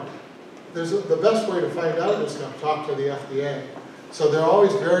 the best way to find out is to talk to the FDA. So they're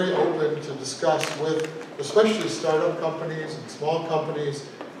always very open to discuss with, especially startup companies and small companies,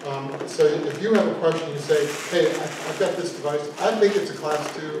 So if you have a question, you say, hey, I've got this device. I think it's a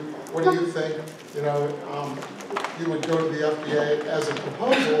class 2. What do you think? You know, you would go to the FDA as a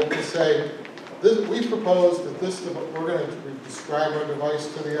proposal to say, we propose that this, we're going to describe our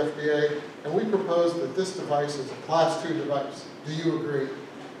device to the FDA, and we propose that this device is a class 2 device. Do you agree?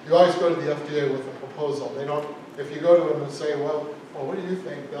 You always go to the FDA with a proposal. They don't, if you go to them and say, well, what do you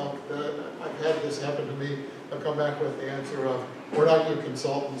think? I've had this happen to me. They'll come back with the answer of, we're not your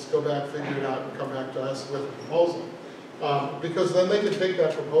consultants, go back, figure it out, and come back to us with a proposal. Because then they can take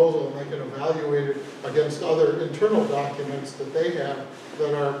that proposal and they can evaluate it against other internal documents that they have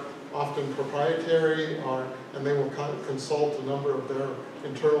that are often proprietary, and they will consult a number of their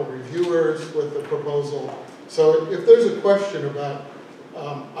internal reviewers with the proposal. So if there's a question about,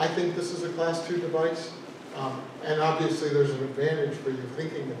 I think this is a class 2 device, and obviously there's an advantage for you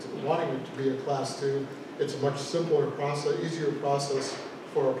thinking it's wanting it to be a class 2. It's a much simpler process, easier process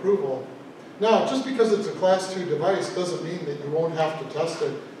for approval. Now, just because it's a class 2 device doesn't mean that you won't have to test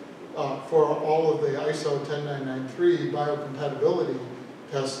it for all of the ISO 10993 biocompatibility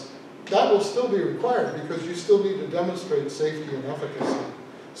tests. That will still be required because you still need to demonstrate safety and efficacy.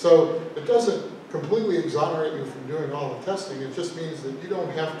 So it doesn't completely exonerate you from doing all the testing. It just means that you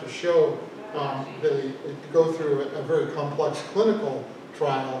don't have to show go through a very complex clinical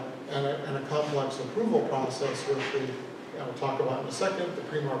trial and a complex approval process, which we'll talk about in a second, the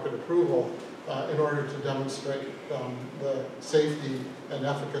pre-market approval, in order to demonstrate the safety and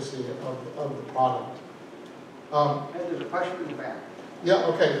efficacy of the product. There's a question in the back. Yeah,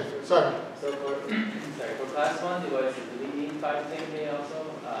 okay, sorry. So for class 1 devices, do we need 510K also?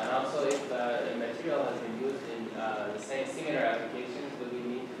 And also if the material has been used in the same similar applications, do we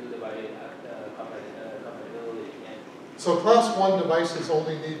need to do the compatibility again? So class 1 devices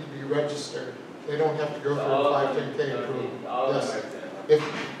only need to be registered. They don't have to go through a 510K approval. Yes.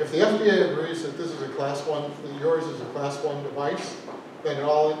 If the FDA agrees that this is a class 1, that yours is a class 1 device, then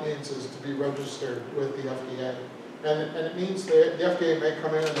all it needs is to be registered with the FDA. And it means the FDA may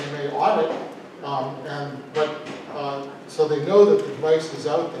come in and they may audit, so they know that the device is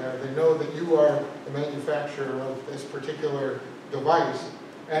out there. They know that you are the manufacturer of this particular device.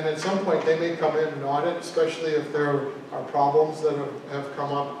 And at some point they may come in and audit, especially if there are problems that have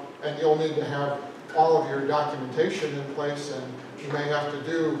come up, and you'll need to have all of your documentation in place, and you may have to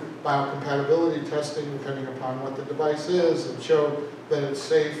do biocompatibility testing depending upon what the device is and show that it's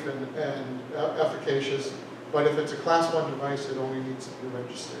safe and efficacious. But if it's a class 1 device, it only needs to be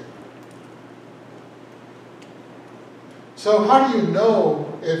registered. So how do you know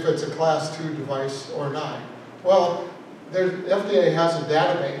if it's a class 2 device or not? Well, the FDA has a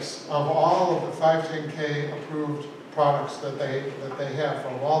database of all of the 510K approved products that they have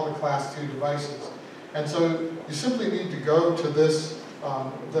from all the class 2 devices. And so you simply need to go to this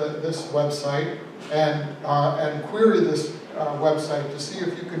this website and query this website to see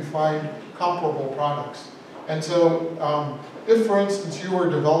if you can find comparable products. And so if, for instance, you were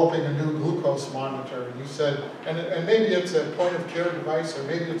developing a new glucose monitor, and you said, and maybe it's a point-of-care device, or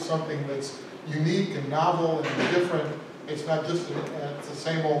maybe it's something that's unique and novel and different. It's not just it's the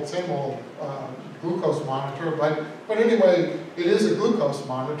same old glucose monitor, but anyway, it is a glucose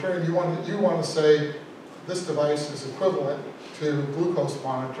monitor, and you want to say this device is equivalent to glucose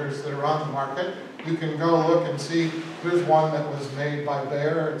monitors that are on the market. You can go look and see, here's one that was made by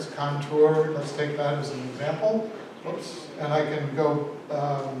Bayer, it's contoured, let's take that as an example. Oops, and I can go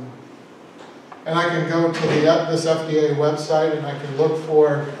to this FDA website and I can look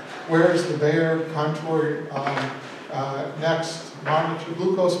for where's the Bayer contoured next monitor,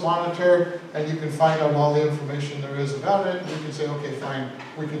 glucose monitor, and you can find out all the information there is about it. You can say, okay, fine,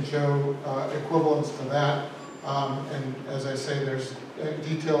 we can show equivalence to that. And as I say, there's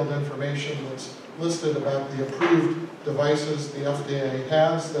detailed information that's listed about the approved devices the FDA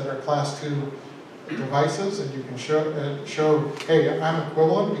has that are class 2 devices, and you can show, hey, I'm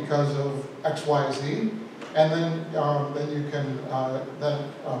equivalent because of X, Y, Z, and then you can then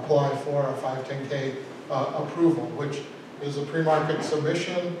apply for a 510K approval, which is a pre-market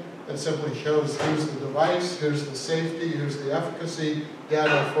submission that simply shows here's the device, here's the safety, here's the efficacy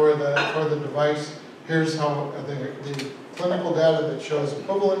data for the device, here's how the clinical data that shows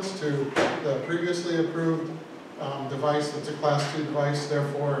equivalence to the previously approved device that's a class 2 device,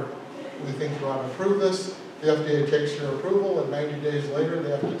 therefore we think you ought to approve this. The FDA takes your approval, and 90 days later they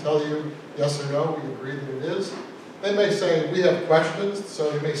have to tell you yes or no, we agree that it is. They may say, we have questions,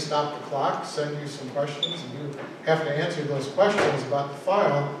 so they may stop the clock, send you some questions, and you have to answer those questions about the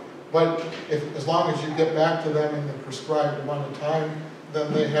file. But as long as you get back to them in the prescribed amount of time,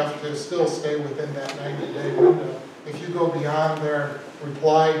 then they have to still stay within that 90-day window. If you go beyond their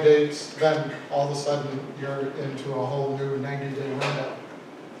reply dates, then all of a sudden you're into a whole new 90-day window.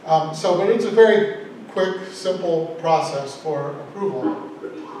 But it's a very quick, simple process for approval.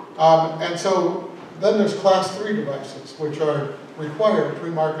 And so then there's class 3 devices, which are require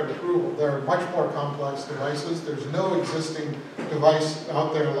pre-market approval. They're much more complex devices. There's no existing device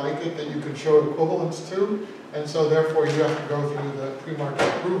out there like it that you can show equivalence to, and so therefore you have to go through the pre-market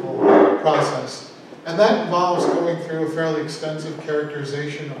approval process. And that involves going through a fairly extensive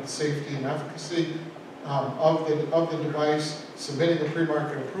characterization of the safety and efficacy of the device, submitting a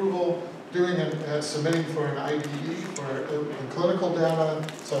pre-market approval, submitting for an IDE for clinical data,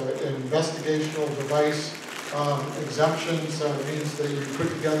 so an investigational device exemption, so it means that you put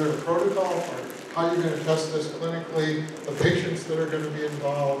together a protocol for how you're going to test this clinically, the patients that are going to be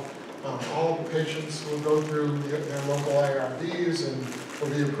involved. All of the patients will go through their local IRBs and will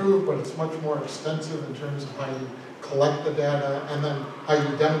be approved, but it's much more extensive in terms of how you collect the data and then how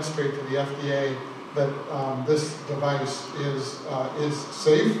you demonstrate to the FDA that this device is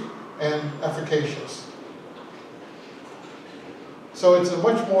safe and efficacious. So it's a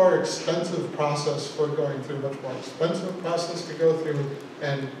much more extensive process for going through, much more expensive process to go through,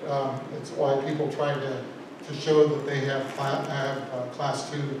 and it's why people try to show that they have class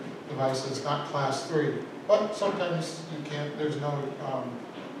 2 devices, not class 3. But sometimes you can't. There's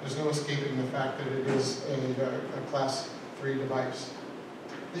no escaping the fact that it is a class 3 device.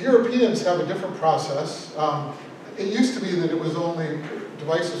 The Europeans have a different process. It used to be that it was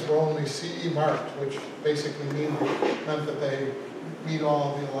devices were only CE marked, which basically meant that they meet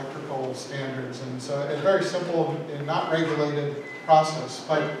all the electrical standards, and so a very simple and not regulated process.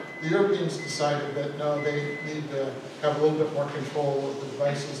 But the Europeans decided that no, they need to have a little bit more control of the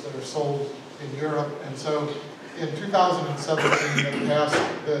devices that are sold in Europe, and so in 2017 they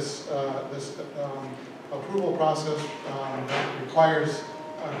passed this approval process that requires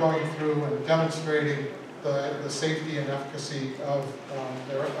going through and demonstrating the safety and efficacy of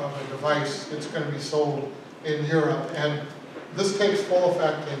a device that's going to be sold in Europe. And this takes full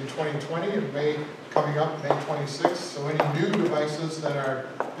effect in 2020, in May, coming up May 26th. So any new devices that are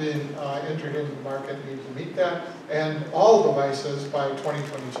being entered into the market need to meet that. And all devices by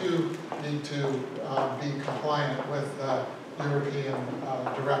 2022 need to be compliant with the European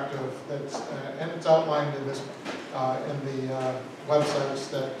directive that's, and it's outlined in this in the websites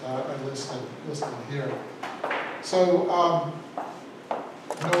that are listed here. So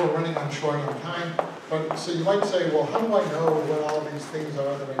I know we're running on short on time, but so you might say, well, how do I know what all these things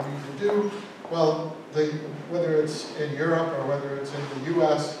are that I need to do? Well, whether it's in Europe or whether it's in the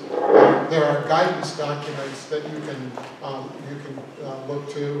U.S., there are guidance documents that you can look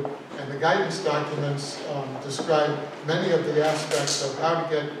to, and the guidance documents describe many of the aspects of how to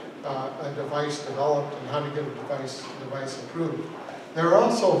get a device developed and how to get a device approved. There are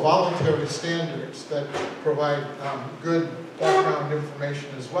also voluntary standards that provide good background information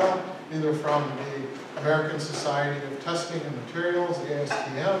as well, either from the American Society of Testing and Materials, the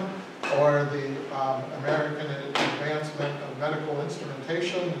ASTM, or the American Advancement of Medical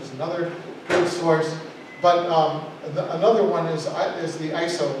Instrumentation is another good source. But another one is the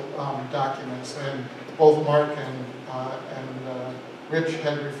ISO documents, and both Marc and Rich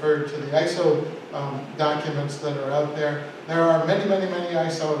had referred to the ISO documents that are out there. There are many, many, many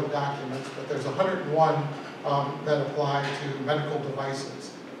ISO documents, but there's 101 that apply to medical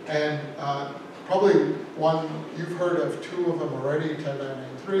devices. And probably one, you've heard of 2 of them already,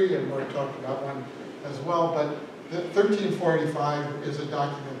 10993, and Marc talked about one as well, but the 13485 is a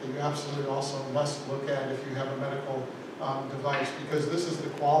document that you absolutely also must look at if you have a medical device, because this is the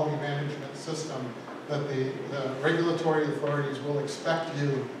quality management system that the regulatory authorities will expect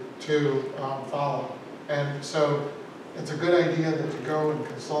you to follow. And so it's a good idea that you go and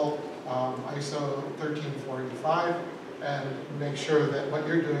consult ISO 13485 and make sure that what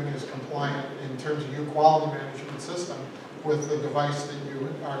you're doing is compliant in terms of your quality management system with the device that you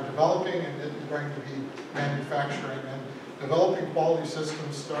are developing and that you're going to be manufacturing. And developing quality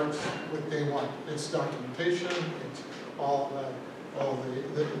systems starts with day one. It's documentation, it's all the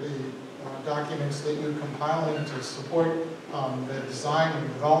documents that you're compiling to support the design and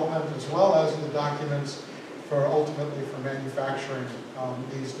development, as well as the documents for ultimately for manufacturing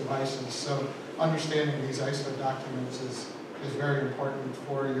these devices. So understanding these ISO documents is very important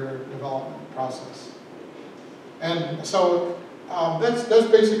for your development process. And so that's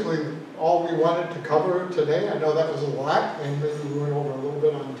basically all we wanted to cover today. I know that was a lot, and maybe we went over a little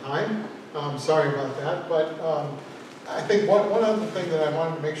bit on time. Sorry about that, but I think one other thing that I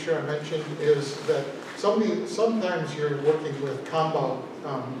wanted to make sure I mentioned is that sometimes you're working with combo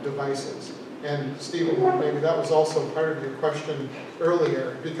devices. And Stephen, maybe that was also part of your question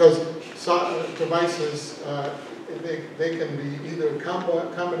earlier, because devices, they can be either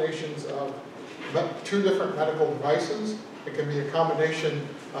combinations of two different medical devices. It can be a combination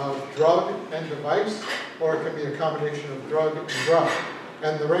of drug and device, or it can be a combination of drug and drug.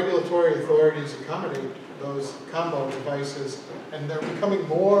 And the regulatory authorities accommodate those combo devices, and they're becoming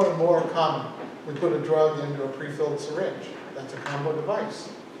more and more common. We put a drug into a pre-filled syringe. That's a combo device.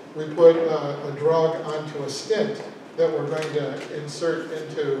 We put a drug onto a stent that we're going to insert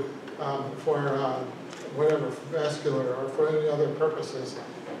into for whatever, vascular or for any other purposes.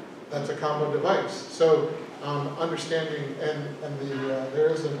 That's a combo device. So understanding, there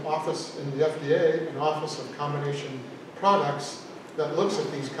is an office in the FDA, an Office of Combination Products, that looks at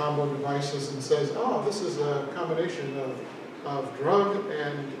these combo devices and says, oh, this is a combination of drug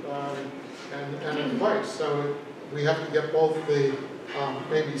and a device. So we have to get both the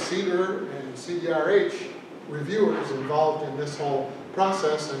maybe CDER and CDRH reviewers involved in this whole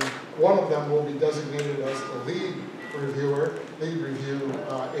process, and one of them will be designated as the lead review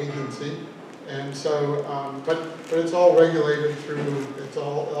agency. And so, but it's all regulated through, it's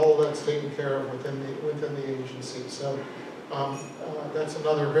all that's taken care of within the agency. So that's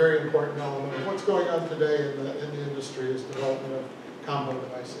another very important element of what's going on today in the industry is development of combo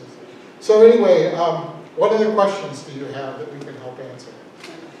devices. So anyway, what other questions do you have that we can help answer?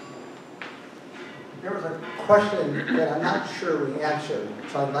 There was a question that I'm not sure we answered,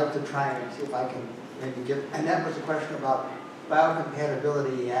 so I'd like to try and see if I can maybe give, and that was a question about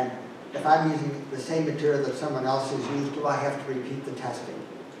biocompatibility, and if I'm using the same material that someone else has used, do I have to repeat the testing?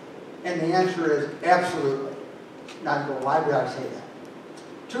 And the answer is absolutely. Now, why would I say that?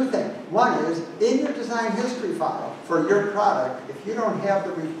 Two things. One is, in your design history file for your product, if you don't have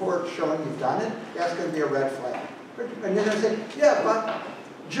the report showing you've done it, that's going to be a red flag. And you're going to say, yeah, but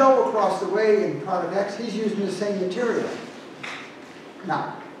Joe across the way in product X, he's using the same material.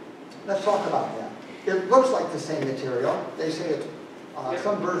 Now, let's talk about that. It looks like the same material. They say it's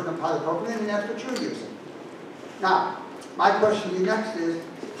some version of polypropylene, and that's what you're using. Now, my question to you next is,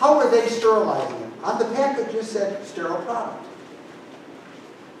 how are they sterilizing it? On the package, you said sterile product.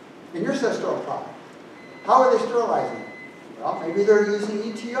 And yours says sterile product. How are they sterilizing it? Well, maybe they're using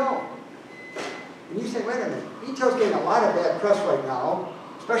ETO. And you say, wait a minute, ETO's getting a lot of bad press right now,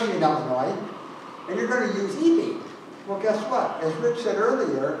 especially in Illinois, and you're going to use E-beam. Well, guess what? As Rich said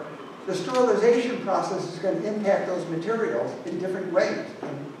earlier, the sterilization process is going to impact those materials in different ways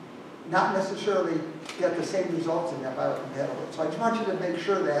and not necessarily get the same results in that biocompatibility. So I just want you to make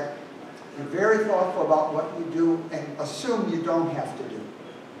sure that you're very thoughtful about what you do and assume you don't have to do.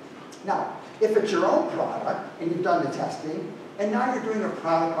 Now, if it's your own product and you've done the testing, and now you're doing a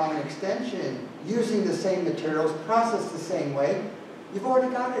product line extension using the same materials, processed the same way, you've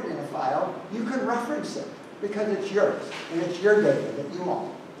already got it in a file, you can reference it because it's yours and it's your data that you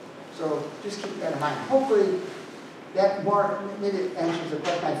own. So just keep that in mind. Hopefully that maybe it answers the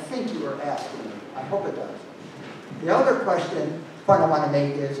question I think you were asking me. I hope it does. The other point I want to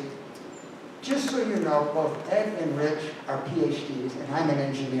make is, just so you know, both Ed and Rich are PhDs, and I'm an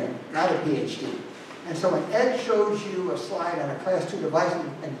engineer, not a PhD. And so when Ed shows you a slide on a Class 2 device,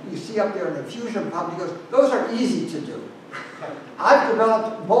 and you see up there an infusion pump, he goes, those are easy to do. I've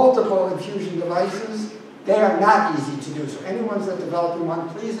developed multiple infusion devices. They are not easy to do. So anyone that's developing one,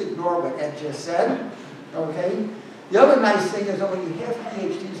 please ignore what Ed just said. Okay? The other nice thing is that when you have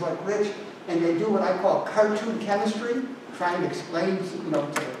PhDs like Rich, and they do what I call cartoon chemistry, trying to explain to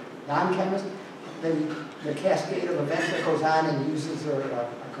non-chemists the cascade of events that goes on, and uses their,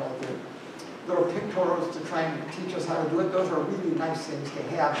 I call it their little pictorials to try and teach us how to do it. Those are really nice things to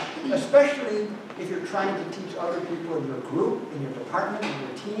have, especially if you're trying to teach other people in your group, in your department, in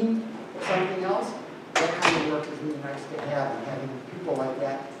your team, something else. That kind of work is really nice to have, and having people like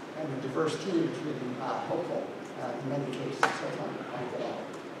that and a diverse team is really helpful in many cases. So I want to point that out.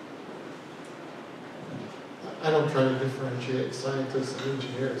 I don't try to differentiate scientists and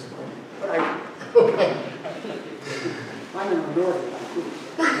engineers. But I'm in a minority.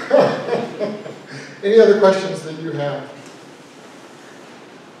 Any other questions that you have?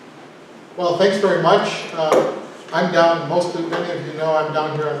 Well, thanks very much. I'm down, many of you know I'm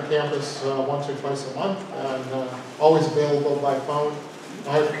down here on campus once or twice a month, and always available by phone.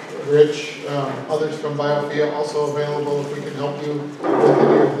 Marc, Rich, others from BioPhia also available if we can help you with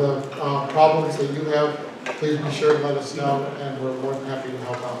any of the problems that you have. Please be sure to let us know, and we're more than happy to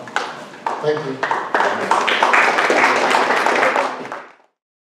help out. Thank you.